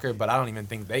Kemba Walker. But I don't even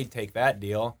think they'd take that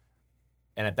deal.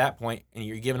 And at that point, and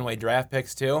you're giving away draft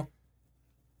picks too.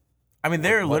 I mean,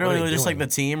 they're What are literally they just like doing?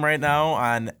 the team right now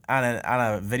on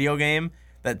a video game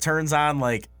that turns on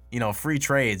free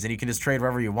trades and you can just trade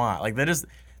wherever you want. They're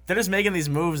just making these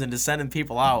moves and just sending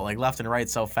people out left and right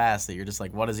so fast that you're just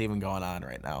what is even going on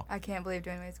right now? I can't believe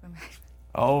Dwayne Wade's going back.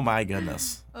 Oh my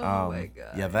goodness. Oh my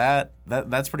gosh. Yeah,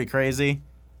 that's pretty crazy.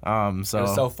 So It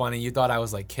was so funny. You thought I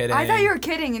was like kidding. I thought you were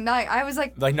kidding, and I was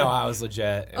like, Like, no, I was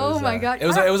legit. It Oh was, my God. It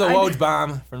was a I- Woj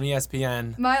bomb from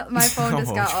ESPN. my phone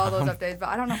just got all those Woj bomb. updates, but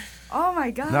I don't know. Oh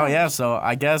my God. no, yeah. So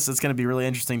I guess it's gonna be really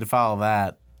interesting to follow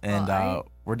that, and Well,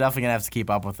 we're definitely gonna have to keep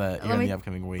up with it here Let in me- the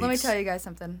upcoming weeks. Let me tell you guys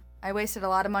something. I wasted a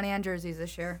lot of money on jerseys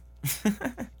this year.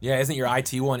 Yeah, isn't your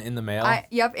IT one in the mail?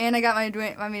 Yep, and I got my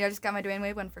Dwayne. I mean, I just got my Dwayne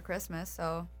Wade one for Christmas.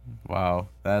 So, Wow,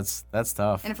 that's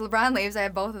tough. and if LeBron leaves, I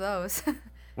have both of those.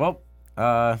 Well,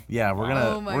 yeah, we're gonna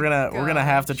Oh my we're gonna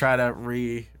have to gosh. try to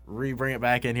bring it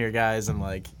back in here, guys, and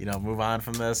like move on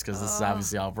from this because this is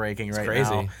obviously all breaking right crazy.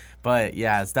 now. But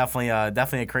yeah, it's definitely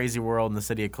a crazy world in the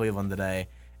city of Cleveland today,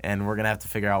 and we're gonna have to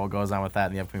figure out what goes on with that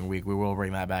in the upcoming week. We will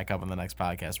bring that back up in the next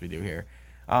podcast we do here.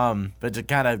 But to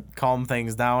kind of calm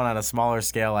things down on a smaller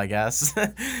scale, I guess,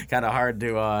 kind of hard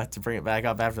to bring it back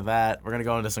up after that. We're gonna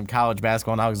go into some college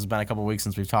basketball now because it's been a couple weeks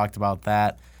since we've talked about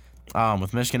that.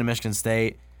 With Michigan and Michigan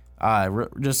State.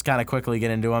 Just kind of quickly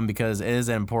get into them because it is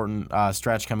an important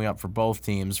stretch coming up for both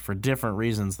teams for different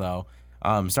reasons, though.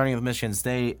 Starting with Michigan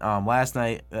State, last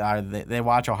night they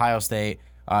watch Ohio State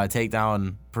take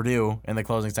down Purdue in the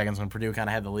closing seconds when Purdue kind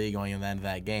of had the lead going in the end of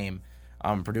that game.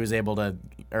 Purdue was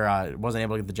wasn't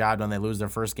able to get the job done. They lose their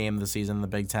first game of the season in the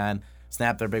Big Ten,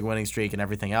 snap their big winning streak and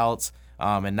everything else.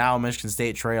 And now Michigan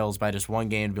State trails by just one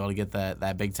game to be able to get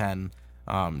that Big Ten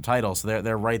title. So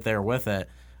they're right there with it.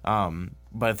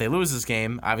 But if they lose this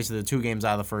game, obviously the 2 games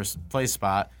out of the first place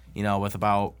spot, with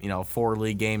about 4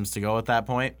 league games to go at that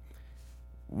point.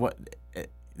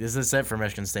 This is it for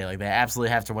Michigan State. Like they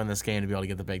absolutely have to win this game to be able to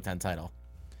get the Big Ten title.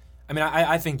 I mean,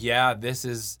 I think, yeah, this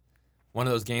is one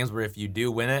of those games where if you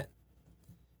do win it,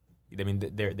 I mean,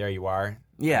 there you are.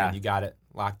 Yeah. I mean, you got it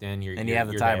locked in. And you have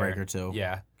the tiebreaker too.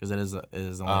 Yeah. Because it is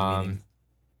the only meeting.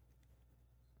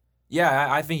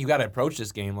 Yeah, I think you got to approach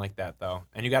this game like that, though,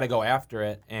 and you got to go after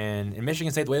it. And in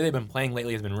Michigan State, the way they've been playing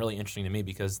lately has been really interesting to me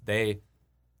because they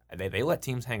let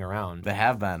teams hang around. They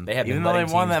have been. They have Even been though they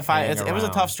letting won teams that fight. hang It was a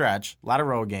around. tough stretch. A lot of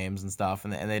road games and stuff,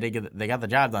 and they got the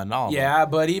job done. All of them. Yeah,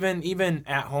 but even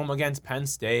at home against Penn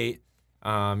State,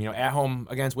 at home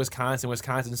against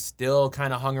Wisconsin still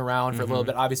kind of hung around for a little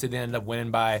bit. Obviously, they ended up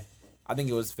winning by, I think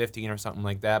it was 15 or something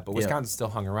like that. But Yeah. Wisconsin still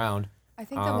hung around. I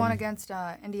think the one against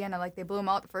Indiana, like they blew them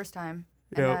out the first time,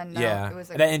 and Yep. then Yeah, it was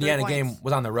like that 3 Indiana points. game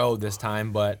was on the road this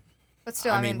time, but But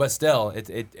still, I mean, but still,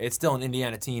 it's still an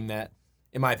Indiana team that,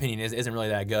 in my opinion, isn't really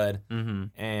that good.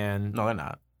 Mm-hmm. And No, they're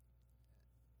not.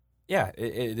 yeah,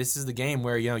 this is the game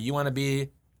where you want to be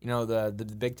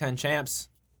the Big Ten champs.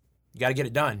 You got to get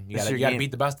it done. You This got to your game-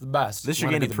 beat the best of the best. This You you're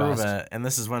wanna going to be the prove best. it, and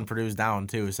this is when Purdue's down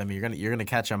too. So I mean, you're gonna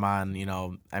catch them on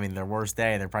their worst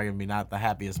day. They're probably gonna be not the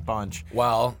happiest bunch.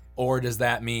 Well, or does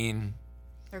that mean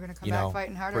they're gonna come back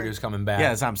fighting harder. Purdue's coming back? Yeah,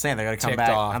 that's what I'm saying. They're gonna come Ticked back.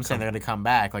 off, I'm saying they're gonna come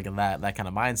back like in that kind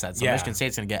of mindset. So Yeah. Michigan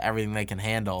State's gonna get everything they can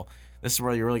handle. This is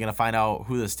where you're really gonna find out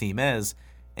who this team is.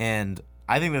 And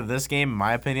I think that this game, in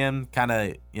my opinion, kind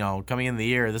of coming in the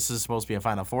year, this is supposed to be a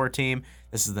Final Four team.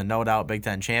 This is the no doubt Big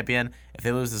Ten champion. If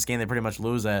they lose this game, they pretty much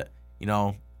lose it.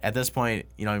 At this point,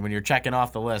 when you're checking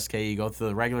off the list, okay, you go through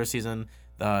the regular season,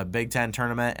 the Big Ten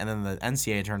tournament, and then the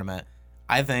NCAA tournament.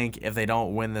 I think if they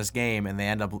don't win this game and they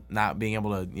end up not being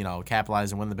able to,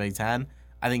 capitalize and win the Big Ten,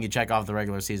 I think you check off the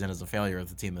regular season as a failure of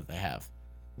the team that they have.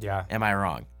 Yeah. Am I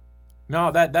wrong?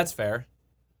 No, that's fair.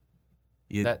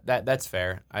 You, That's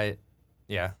fair.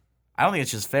 Yeah. I don't think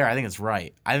it's just fair. I think it's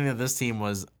right. I think that this team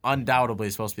was undoubtedly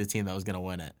supposed to be the team that was going to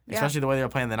win it, Yeah. especially the way they were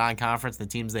playing the non-conference. The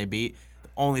teams they beat, the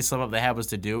only slip up they had was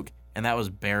to Duke, and that was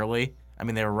barely. I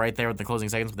mean, they were right there with the closing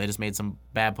seconds, but they just made some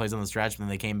bad plays on the stretch, and then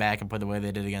they came back and played the way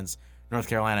they did against North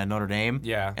Carolina and Notre Dame.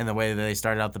 Yeah. And the way that they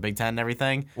started out the Big Ten and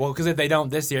everything. Well, because if they don't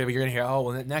this year, you're gonna hear, oh,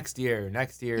 well, next year,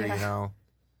 Yeah.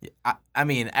 I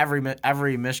mean,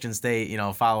 every Michigan State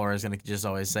follower is gonna just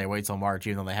always say wait till March,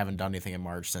 even though they haven't done anything in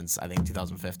March since I think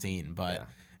 2015. But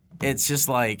it's just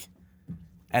like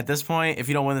at this point, if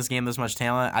you don't win this game, this much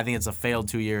talent, I think it's a failed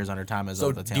 2 years under Tom Izzo. So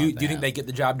with the do talent you think have. they get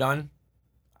the job done?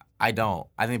 I don't.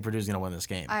 I think Purdue's gonna win this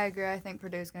game. I agree. I think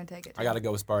Purdue's gonna take it. I got to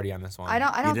go with Sparty on this one. I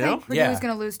don't You think do? Purdue Yeah. is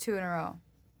gonna lose 2 in a row.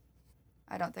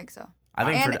 I don't think so.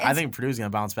 I think Purdue's gonna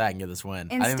bounce back and get this win.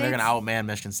 and I think they're gonna State's- outman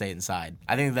Michigan State inside.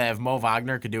 I think that if Mo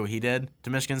Wagner could do what he did to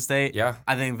Michigan State, Yeah.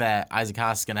 I think that Isaac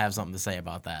Haas is gonna have something to say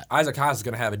about that. Isaac Haas is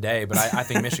going to have a day, but I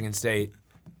think Michigan State.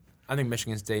 I think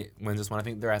Michigan State wins this one. I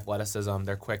think their athleticism,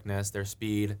 their quickness, their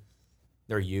speed,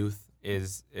 their youth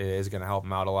is going to help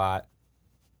them out a lot.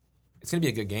 It's going to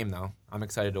be a good game, though. I'm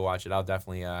excited to watch it. I'll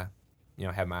definitely,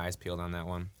 have my eyes peeled on that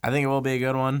one. I think it will be a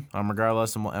good one,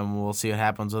 regardless, and we'll see what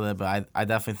happens with it. But I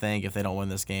definitely think if they don't win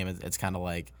this game, it's kind of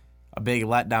like a big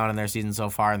letdown in their season so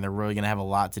far, and they're really going to have a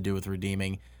lot to do with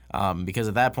redeeming Because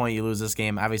at that point you lose this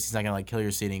game. Obviously, it's not gonna kill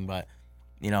your seeding, but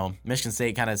Michigan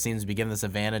State kind of seems to be given this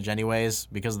advantage anyways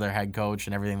because of their head coach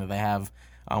and everything that they have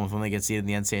when they get seeded in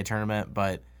the NCAA tournament.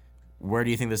 But where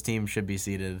do you think this team should be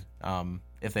seeded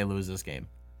if they lose this game?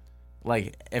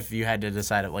 Like, if you had to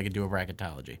decide it, do a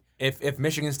bracketology. If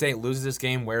Michigan State loses this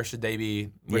game, where should they be?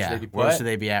 Where should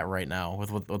they be at right now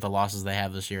with the losses they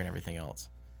have this year and everything else?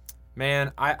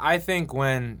 Man, I think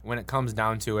when it comes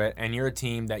down to it, and you're a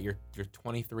team that you're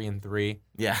 23-3,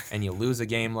 yeah, and you lose a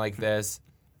game like this,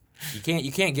 you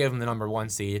can't give them the number 1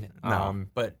 seed. No.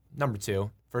 But number 2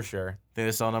 for sure. Think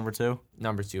they're still number 2?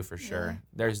 Number 2 for sure.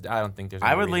 Yeah. I don't think there's.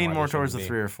 I would reason lean why more they towards the shouldn't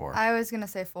 3 or 4. I was gonna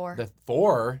say 4. be. The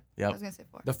 4. I Yep. was gonna say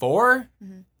 4. The 4.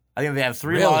 I think they have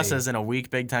 3 Really? losses in a weak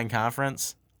Big Ten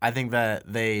conference. I think that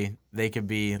they could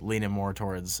be leaning more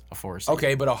towards a 4 seed.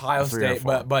 Okay, but Ohio A 3 or State,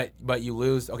 4. but you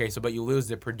lose. Okay, but you lose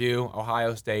to Purdue,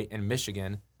 Ohio State, and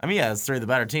Michigan. I mean, yeah, it's 3 of the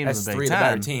better teams That's in the Big 3 of the Ten.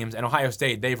 better teams, and Ohio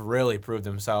State, they've really proved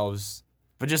themselves.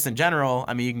 But just in general,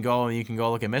 I mean, you can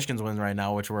go look at Michigan's wins right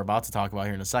now, which we're about to talk about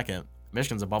here in a second.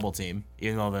 Michigan's a bubble team,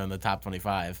 even though they're in the top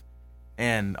 25.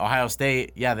 And Ohio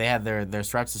State, yeah, they had their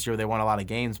stretch this year. They won a lot of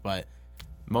games, but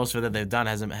most of it that they've done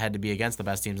hasn't had to be against the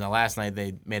best teams. Now, last night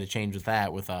they made a change with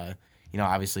that, with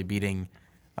obviously beating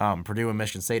Purdue and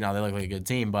Michigan State. Now they look like a good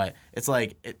team, but it's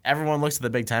everyone looks at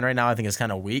the Big Ten right now. I think it's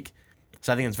kind of weak.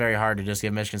 So I think it's very hard to just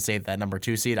give Michigan State that number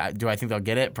 2 seed. Do I think they'll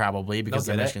get it? Probably, because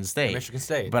they're Michigan State. Michigan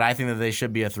State. But I think that they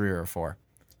should be a 3 or a 4,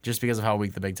 just because of how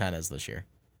weak the Big Ten is this year.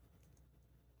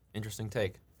 Interesting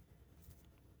take.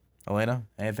 Elena,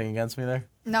 anything against me there?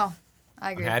 No,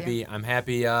 I agree. with you.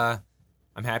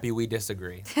 I'm happy we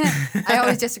disagree. I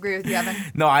always disagree with you, Evan.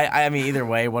 No, I mean, either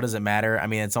way, what does it matter? I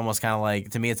mean, it's almost kind of like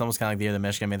the year that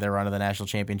Michigan made their run to the national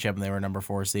championship and they were number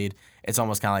 4 seed. It's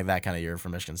almost kind of like that kind of year for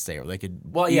Michigan State, where they could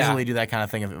easily do that kind of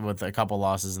thing with a couple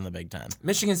losses in the Big Ten.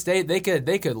 Michigan State, they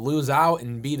could lose out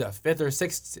and be the 5th or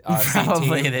 6th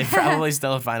Probably, team. they probably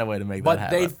still find a way to make that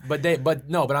happen.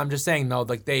 But I'm just saying though,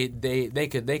 they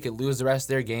could lose the rest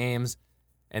of their games,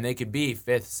 and they could be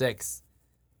 5th, 6th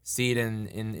seed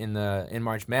in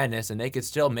March Madness, and they could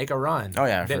still make a run. Oh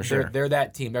yeah, for sure. They're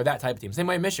that team. They're that type of team. Same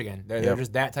way Michigan. They're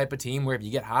just that type of team where if you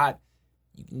get hot,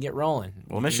 you can get rolling.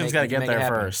 Well, Michigan's got to get there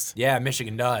first. Yeah,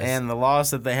 Michigan does. And the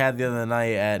loss that they had the other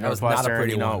night at Northwestern, was not a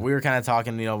pretty one. We were kind of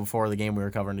talking, before the game we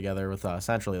were covering together with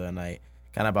Central the other night,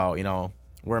 kind of about,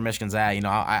 where Michigan's at.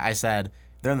 I said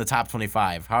they're in the top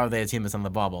 25. How are they a team that's on the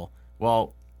bubble?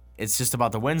 Well, it's just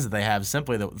about the wins that they have.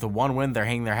 Simply, the one win they're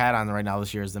hanging their hat on right now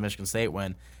this year is the Michigan State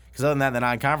win. Because other than that, the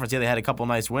non-conference, they had a couple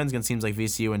nice wins against teams like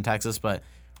VCU and Texas, but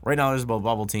right now there's both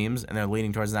bubble teams, and they're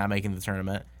leaning towards not making the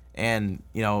tournament. And,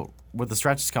 with the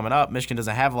stretches coming up, Michigan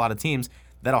doesn't have a lot of teams.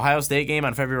 That Ohio State game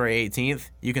on February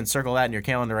 18th, you can circle that in your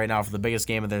calendar right now for the biggest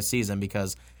game of their season,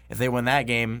 because if they win that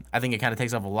game, I think it kind of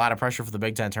takes off a lot of pressure for the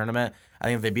Big Ten tournament. I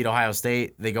think if they beat Ohio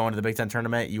State, they go into the Big Ten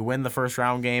tournament. You win the first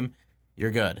round game,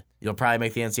 you're good. You'll probably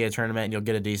make the NCAA tournament and you'll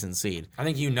get a decent seed. I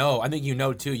think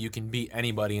too. You can beat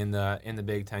anybody in the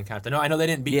Big Ten conference. I know they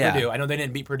didn't beat Purdue. I know they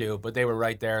didn't beat Purdue, but they were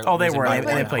right there. Oh, they were. by And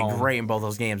one they at played home. great in both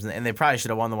those games, and they probably should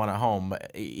have won the one at home.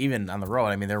 But even on the road,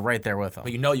 I mean, they're right there with them.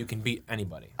 But you can beat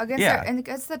anybody.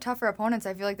 Against the tougher opponents,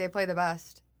 I feel like they play the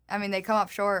best. I mean, they come up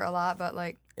short a lot, but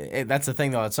That's the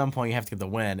thing, though. At some point, you have to get the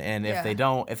win, and if Yeah. they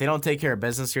don't take care of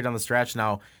business here down the stretch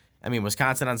now. I mean,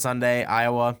 Wisconsin on Sunday,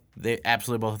 Iowa, they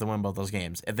absolutely both have to win both those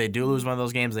games. If they do lose one of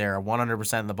those games, they are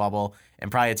 100% in the bubble and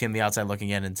probably a team on the outside looking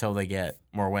in until they get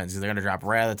more wins, because they're going to drop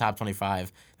right out of the top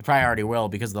 25. They probably already will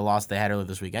because of the loss they had earlier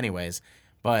this week anyways.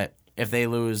 But if they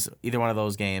lose either one of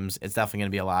those games, it's definitely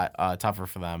going to be a lot tougher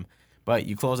for them. But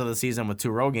you close out the season with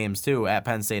 2 road games, too, at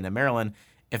Penn State and at Maryland.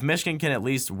 If Michigan can at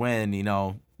least win,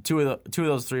 2 of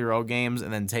those 3 road games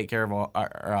and then take care of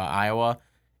Iowa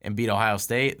and beat Ohio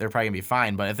State, they're probably going to be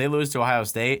fine. But if they lose to Ohio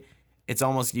State, you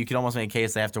could almost make a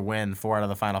case they have to win 4 out of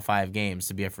the final 5 games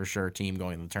to be a for sure team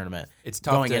going to the tournament. It's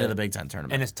tough going into the Big Ten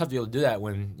tournament. And it's tough to be able to do that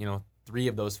when 3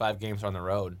 of those 5 games are on the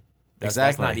road. That's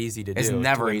Exactly. not easy to do. It's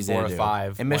never win easy 4 to or do.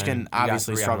 5 And Michigan when you got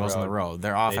obviously 3 struggles on the road.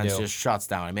 Their offense do. just shuts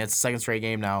down. I mean, it's the second straight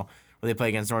game now where they play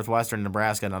against Northwestern and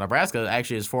Nebraska. Now, Nebraska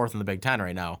actually is 4th in the Big Ten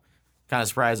right now. Kind of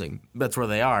surprising. That's where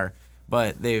they are.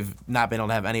 But they've not been able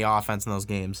to have any offense in those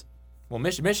games. Well,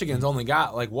 Michigan's only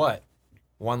got,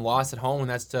 1 loss at home, and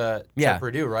that's to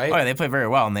Purdue, right? Oh, yeah, they play very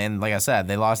well. And then, like I said,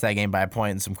 they lost that game by a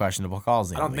point and some questionable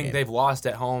calls. I don't think they've lost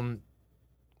at home.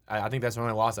 I think that's their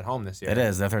only loss at home this year. It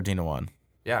is. They're 13-1.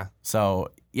 Yeah.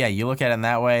 So, yeah, you look at it in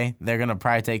that way. They're going to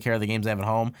probably take care of the games they have at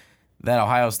home. That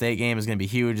Ohio State game is going to be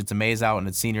huge. It's a maze out, and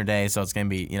it's senior day, so it's going to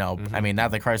be, I mean,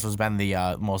 not that Chrysler's been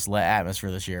the most lit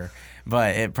atmosphere this year,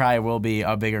 but it probably will be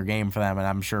a bigger game for them, and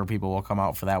I'm sure people will come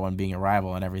out for that one being a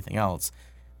rival and everything else.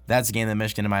 that's a game that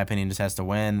Michigan, in my opinion, just has to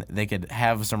win. They could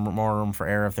have some more room for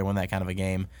error if they win that kind of a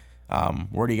game.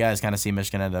 Where do you guys kind of see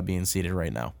Michigan end up being seated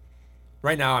right now?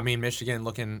 Right now, I mean, Michigan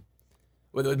looking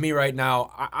with me right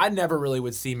now. I never really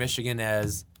would see Michigan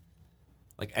as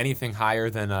like anything higher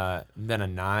than a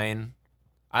 9.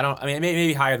 I mean,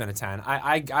 maybe higher than a 10.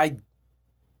 I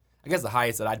guess the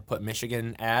highest that I'd put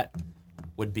Michigan at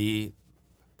would be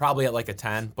probably at like a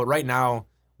 10. But right now,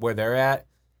 where they're at,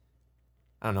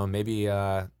 I don't know, maybe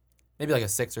like a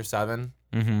 6 or 7.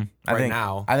 Mm-hmm. I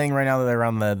think right now they're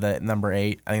around the number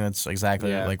 8. I think that's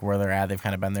exactly like where they're at. They've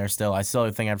kind of been there still. I still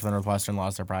think after the Northwestern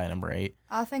loss, they're probably number 8.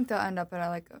 I think they'll end up at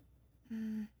like a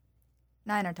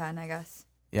 9 or 10, I guess.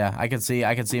 Yeah, I could see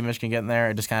Michigan getting there.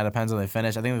 It just kind of depends on they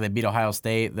finish. I think if they beat Ohio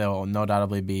State, they'll no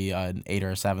doubtably be an 8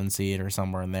 or a 7 seed or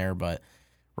somewhere in there. But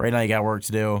right now you got work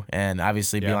to do, and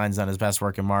obviously Beilein's done his best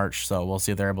work in March, so we'll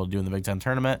see what they're able to do in the Big Ten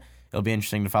tournament. It'll be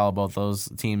interesting to follow both those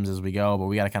teams as we go, but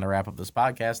we got to kind of wrap up this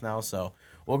podcast now, so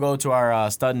we'll go to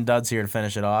our stud and duds here to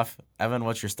finish it off. Evan,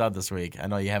 what's your stud this week? I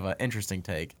know you have an interesting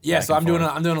take. Yeah, so I'm doing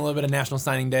a little bit of National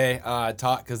Signing Day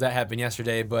talk because that happened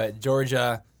yesterday. But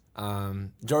Georgia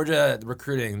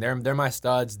recruiting, they're my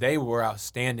studs. They were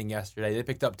outstanding yesterday. They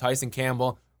picked up Tyson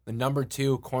Campbell, the number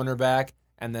 2 cornerback,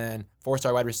 and then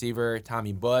 4-star wide receiver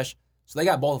Tommy Bush. So they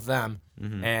got both of them,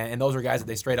 and those were guys that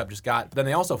they straight up just got. But then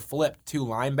they also flipped 2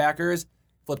 linebackers.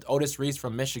 Flipped Otis Reese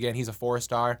from Michigan. He's a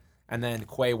 4-star. And then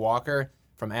Quay Walker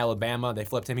from Alabama. They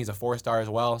flipped him. He's a 4-star as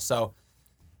well. So,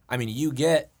 I mean, you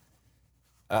get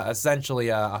essentially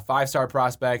a 5-star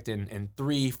prospect and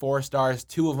 3 4-stars,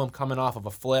 2 of them coming off of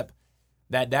a flip.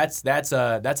 That's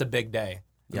a big day.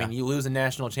 I mean, you lose a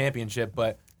national championship,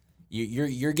 but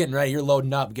you're getting ready. You're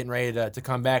loading up, getting ready to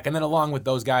come back. And then along with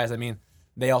those guys, I mean,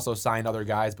 they also signed other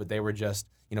guys, but they were just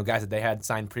guys that they had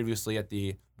signed previously at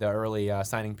the early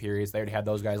signing periods. They already had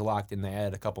those guys locked in. They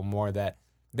added a couple more that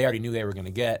they already knew they were going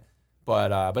to get.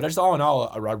 But just all in all,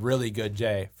 a really good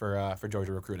day for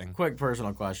Georgia recruiting. Quick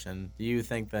personal question: do you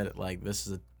think that like this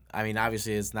is? I mean,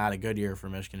 obviously it's not a good year for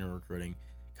Michigan in recruiting.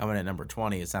 Coming at number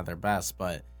 20, it's not their best,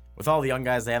 but with all the young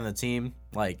guys they have on the team,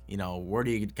 like where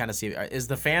do you kind of see? Is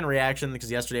the fan reaction,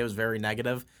 because yesterday was very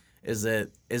negative? Is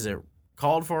it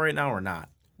called for right now or not?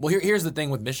 Well, here's the thing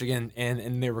with Michigan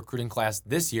and their recruiting class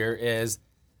this year is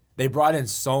they brought in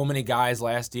so many guys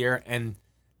last year and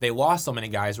they lost so many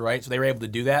guys, right? So they were able to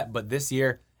do that. But this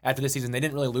year, after this season, they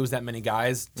didn't really lose that many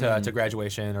guys to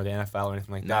graduation or the NFL or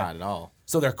anything like that. Not at all.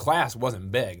 So their class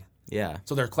wasn't big. Yeah.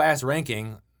 So their class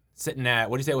ranking sitting at,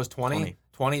 what do you say it was, 20?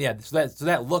 20, yeah. So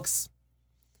that looks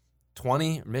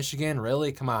 20, Michigan,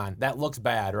 really? Come on. That looks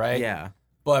bad, right? Yeah.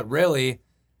 But really,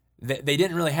 they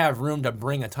didn't really have room to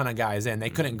bring a ton of guys in.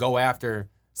 They couldn't go after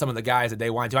some of the guys that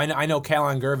they wanted to. I know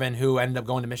Kalen Gervin, who ended up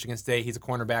going to Michigan State. He's a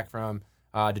cornerback from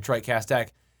Detroit Cass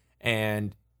Tech,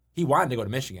 and he wanted to go to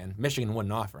Michigan. Michigan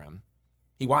wouldn't offer him.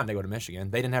 He wanted to go to Michigan.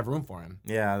 They didn't have room for him.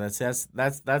 Yeah, that's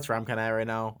where I'm kind of at right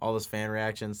now. All this fan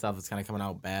reaction stuff that's kind of coming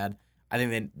out bad. I think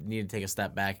they need to take a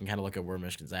step back and kind of look at where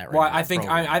Michigan's at right now. Well, I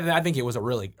think it was a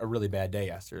really bad day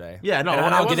yesterday. Yeah, no,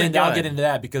 and I'll get into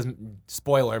that because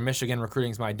spoiler, Michigan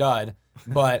recruiting's my dud.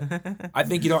 But I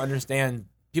think you don't understand.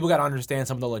 People got to understand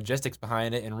some of the logistics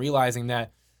behind it and realizing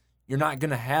that you're not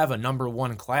going to have a number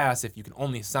 1 class if you can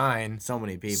only sign so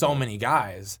many people, so many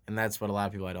guys. And that's what a lot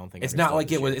of people I don't think. It's not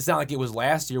like it was. It's not like it was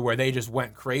last year where they just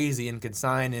went crazy and could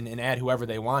sign and add whoever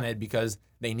they wanted because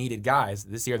they needed guys.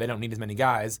 This year they don't need as many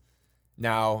guys.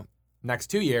 Now, next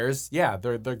 2 years, yeah,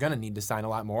 they're gonna need to sign a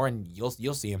lot more, and you'll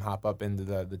see him hop up into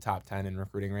the top 10 in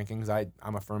recruiting rankings.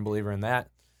 I'm a firm believer in that.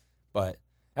 But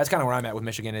that's kind of where I'm at with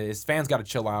Michigan. Is fans got to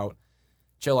chill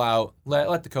out,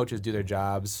 let the coaches do their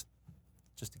jobs.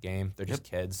 Just a game. They're just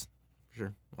kids.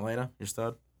 Sure. Elena, your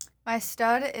stud? My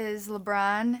stud is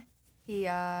LeBron. He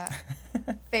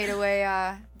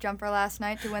fadeaway jumper last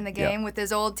night to win the game with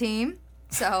his old team.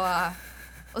 So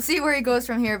we'll see where he goes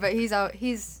from here. But he's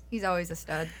always a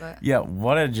stud. But yeah,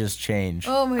 what a just change.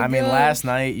 Oh my! I mean, last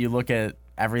night you look at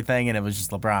everything and it was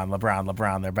just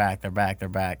LeBron. They're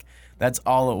back. That's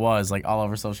all it was, like all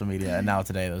over social media. And now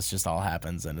today, this just all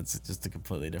happens, and it's just a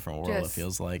completely different world. Just it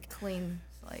feels like clean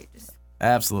slate. Just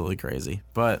absolutely crazy.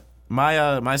 But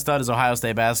my stud is Ohio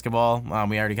State basketball.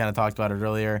 We already kind of talked about it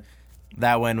earlier.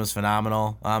 That win was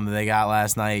phenomenal. They got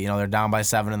last night. They're down by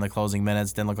 7 in the closing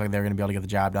minutes. Didn't look like they were going to be able to get the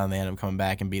job done. They ended up coming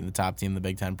back and beating the top team, the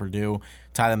Big Ten, Purdue,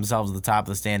 tie themselves at the top of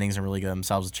the standings and really give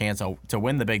themselves a chance to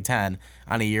win the Big Ten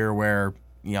on a year where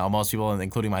most people,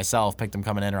 including myself, picked them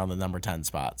coming in around the number 10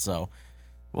 spot. So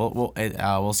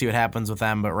we'll see what happens with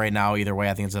them. But right now, either way,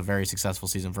 I think it's a very successful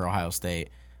season for Ohio State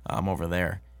over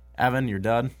there. Evan, you're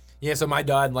done? Yeah, so my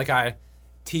dud, like I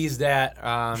teased at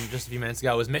just a few minutes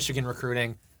ago, was Michigan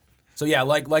recruiting. So yeah,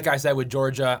 like I said with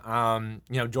Georgia,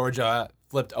 Georgia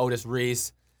flipped Otis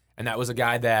Reese, and that was a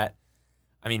guy that,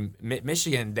 I mean,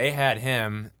 Michigan, they had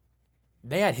him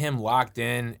locked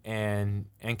in and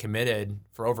committed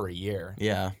for over a year.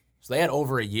 Yeah. So they had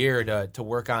over a year to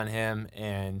work on him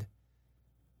and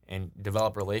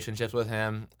develop relationships with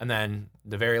him. And then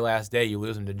the very last day, you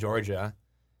lose him to Georgia.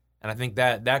 And I think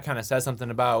that kind of says something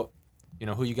about,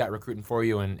 who you got recruiting for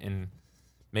you and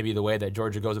maybe the way that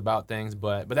Georgia goes about things.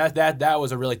 But that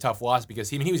was a really tough loss because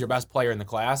he was your best player in the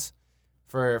class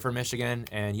for Michigan,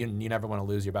 and you never want to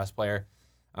lose your best player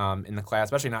in the class,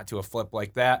 especially not to a flip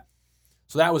like that.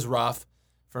 So that was rough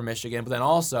for Michigan. But then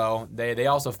also, they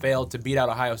also failed to beat out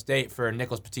Ohio State for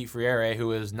Nicholas Petit-Frere,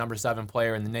 who is number 7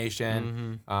 player in the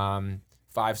nation,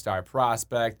 5-star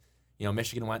prospect.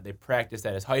 Michigan they practiced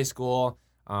at his high school,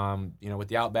 with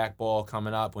the Outback Bowl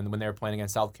coming up when they were playing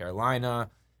against South Carolina.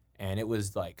 And it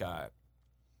was like,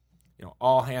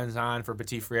 all hands on for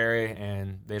Petit-Frere,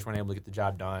 and they just weren't able to get the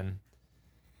job done.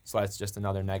 So that's just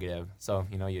another negative. So,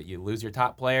 you lose your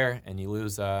top player and you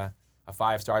lose a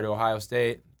 5-star to Ohio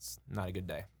State. It's not a good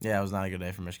day. Yeah, it was not a good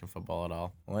day for Michigan football at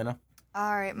all. Elena?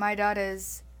 All right, my dud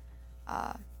is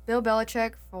Bill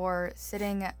Belichick for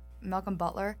sitting Malcolm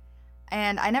Butler.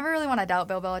 And I never really want to doubt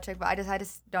Bill Belichick, but I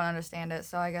just don't understand it.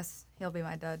 So I guess he'll be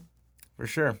my dud. For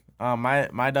sure.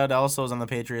 My dud also is on the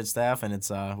Patriots staff, and it's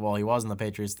he was on the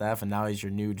Patriots staff, and now he's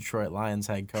your new Detroit Lions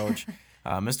head coach,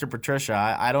 Mr.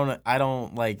 Patricia. I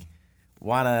don't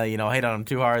want to hate on him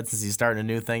too hard since he's starting a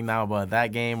new thing now, but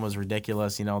that game was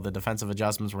ridiculous. The defensive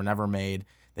adjustments were never made.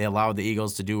 They allowed the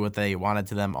Eagles to do what they wanted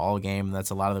to them all game. And that's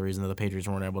a lot of the reason that the Patriots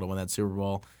weren't able to win that Super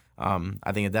Bowl.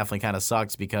 I think it definitely kind of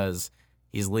sucks because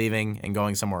he's leaving and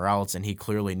going somewhere else, and he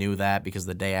clearly knew that because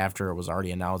the day after it was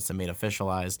already announced and made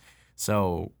officialized.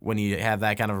 So when you have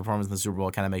that kind of performance in the Super Bowl,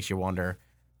 it kind of makes you wonder,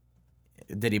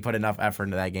 did he put enough effort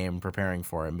into that game preparing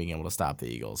for it and being able to stop the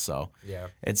Eagles? So yeah,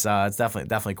 it's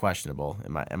definitely questionable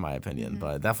in my opinion.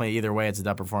 But definitely either way, it's a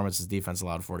dud performance. His defense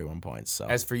allowed 41 points. So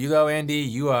as for you though, Andy,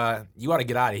 you ought to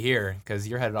get out of here because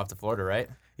you're headed off to Florida, right?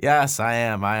 Yes, I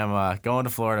am. I am going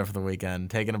to Florida for the weekend,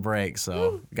 taking a break.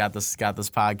 So got this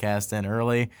podcast in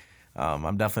early.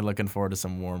 I'm definitely looking forward to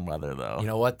some warm weather though. You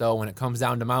know what though? When it comes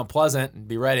down to Mount Pleasant,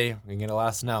 be ready. We can get a lot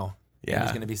of snow. Yeah,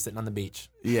 he's gonna be sitting on the beach.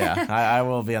 Yeah, I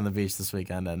will be on the beach this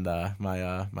weekend, and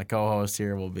my co-host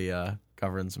here will be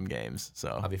covering some games.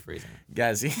 So I'll be freezing,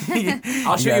 guys.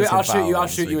 I'll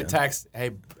shoot you a text.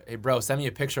 Hey, bro, send me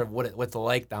a picture of what's the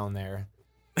lake down there.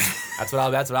 That's what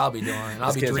I'll be doing. And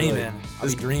I'll be dreaming. I'll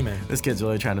be dreaming. This kid's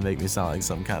really trying to make me sound like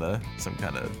some kind of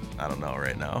I don't know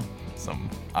right now. Some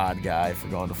odd guy for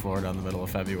going to Florida in the middle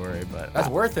of February, but that's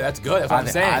worth it. That's good. That's what I'm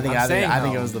saying. I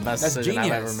think it was the best decision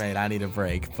genius. I've ever made. I need a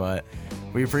break, but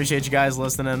we appreciate you guys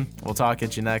listening. We'll talk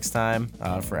at you next time.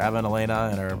 For Evan, Elena,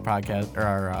 and our podcast or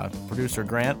our producer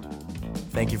Grant,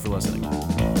 thank you for listening.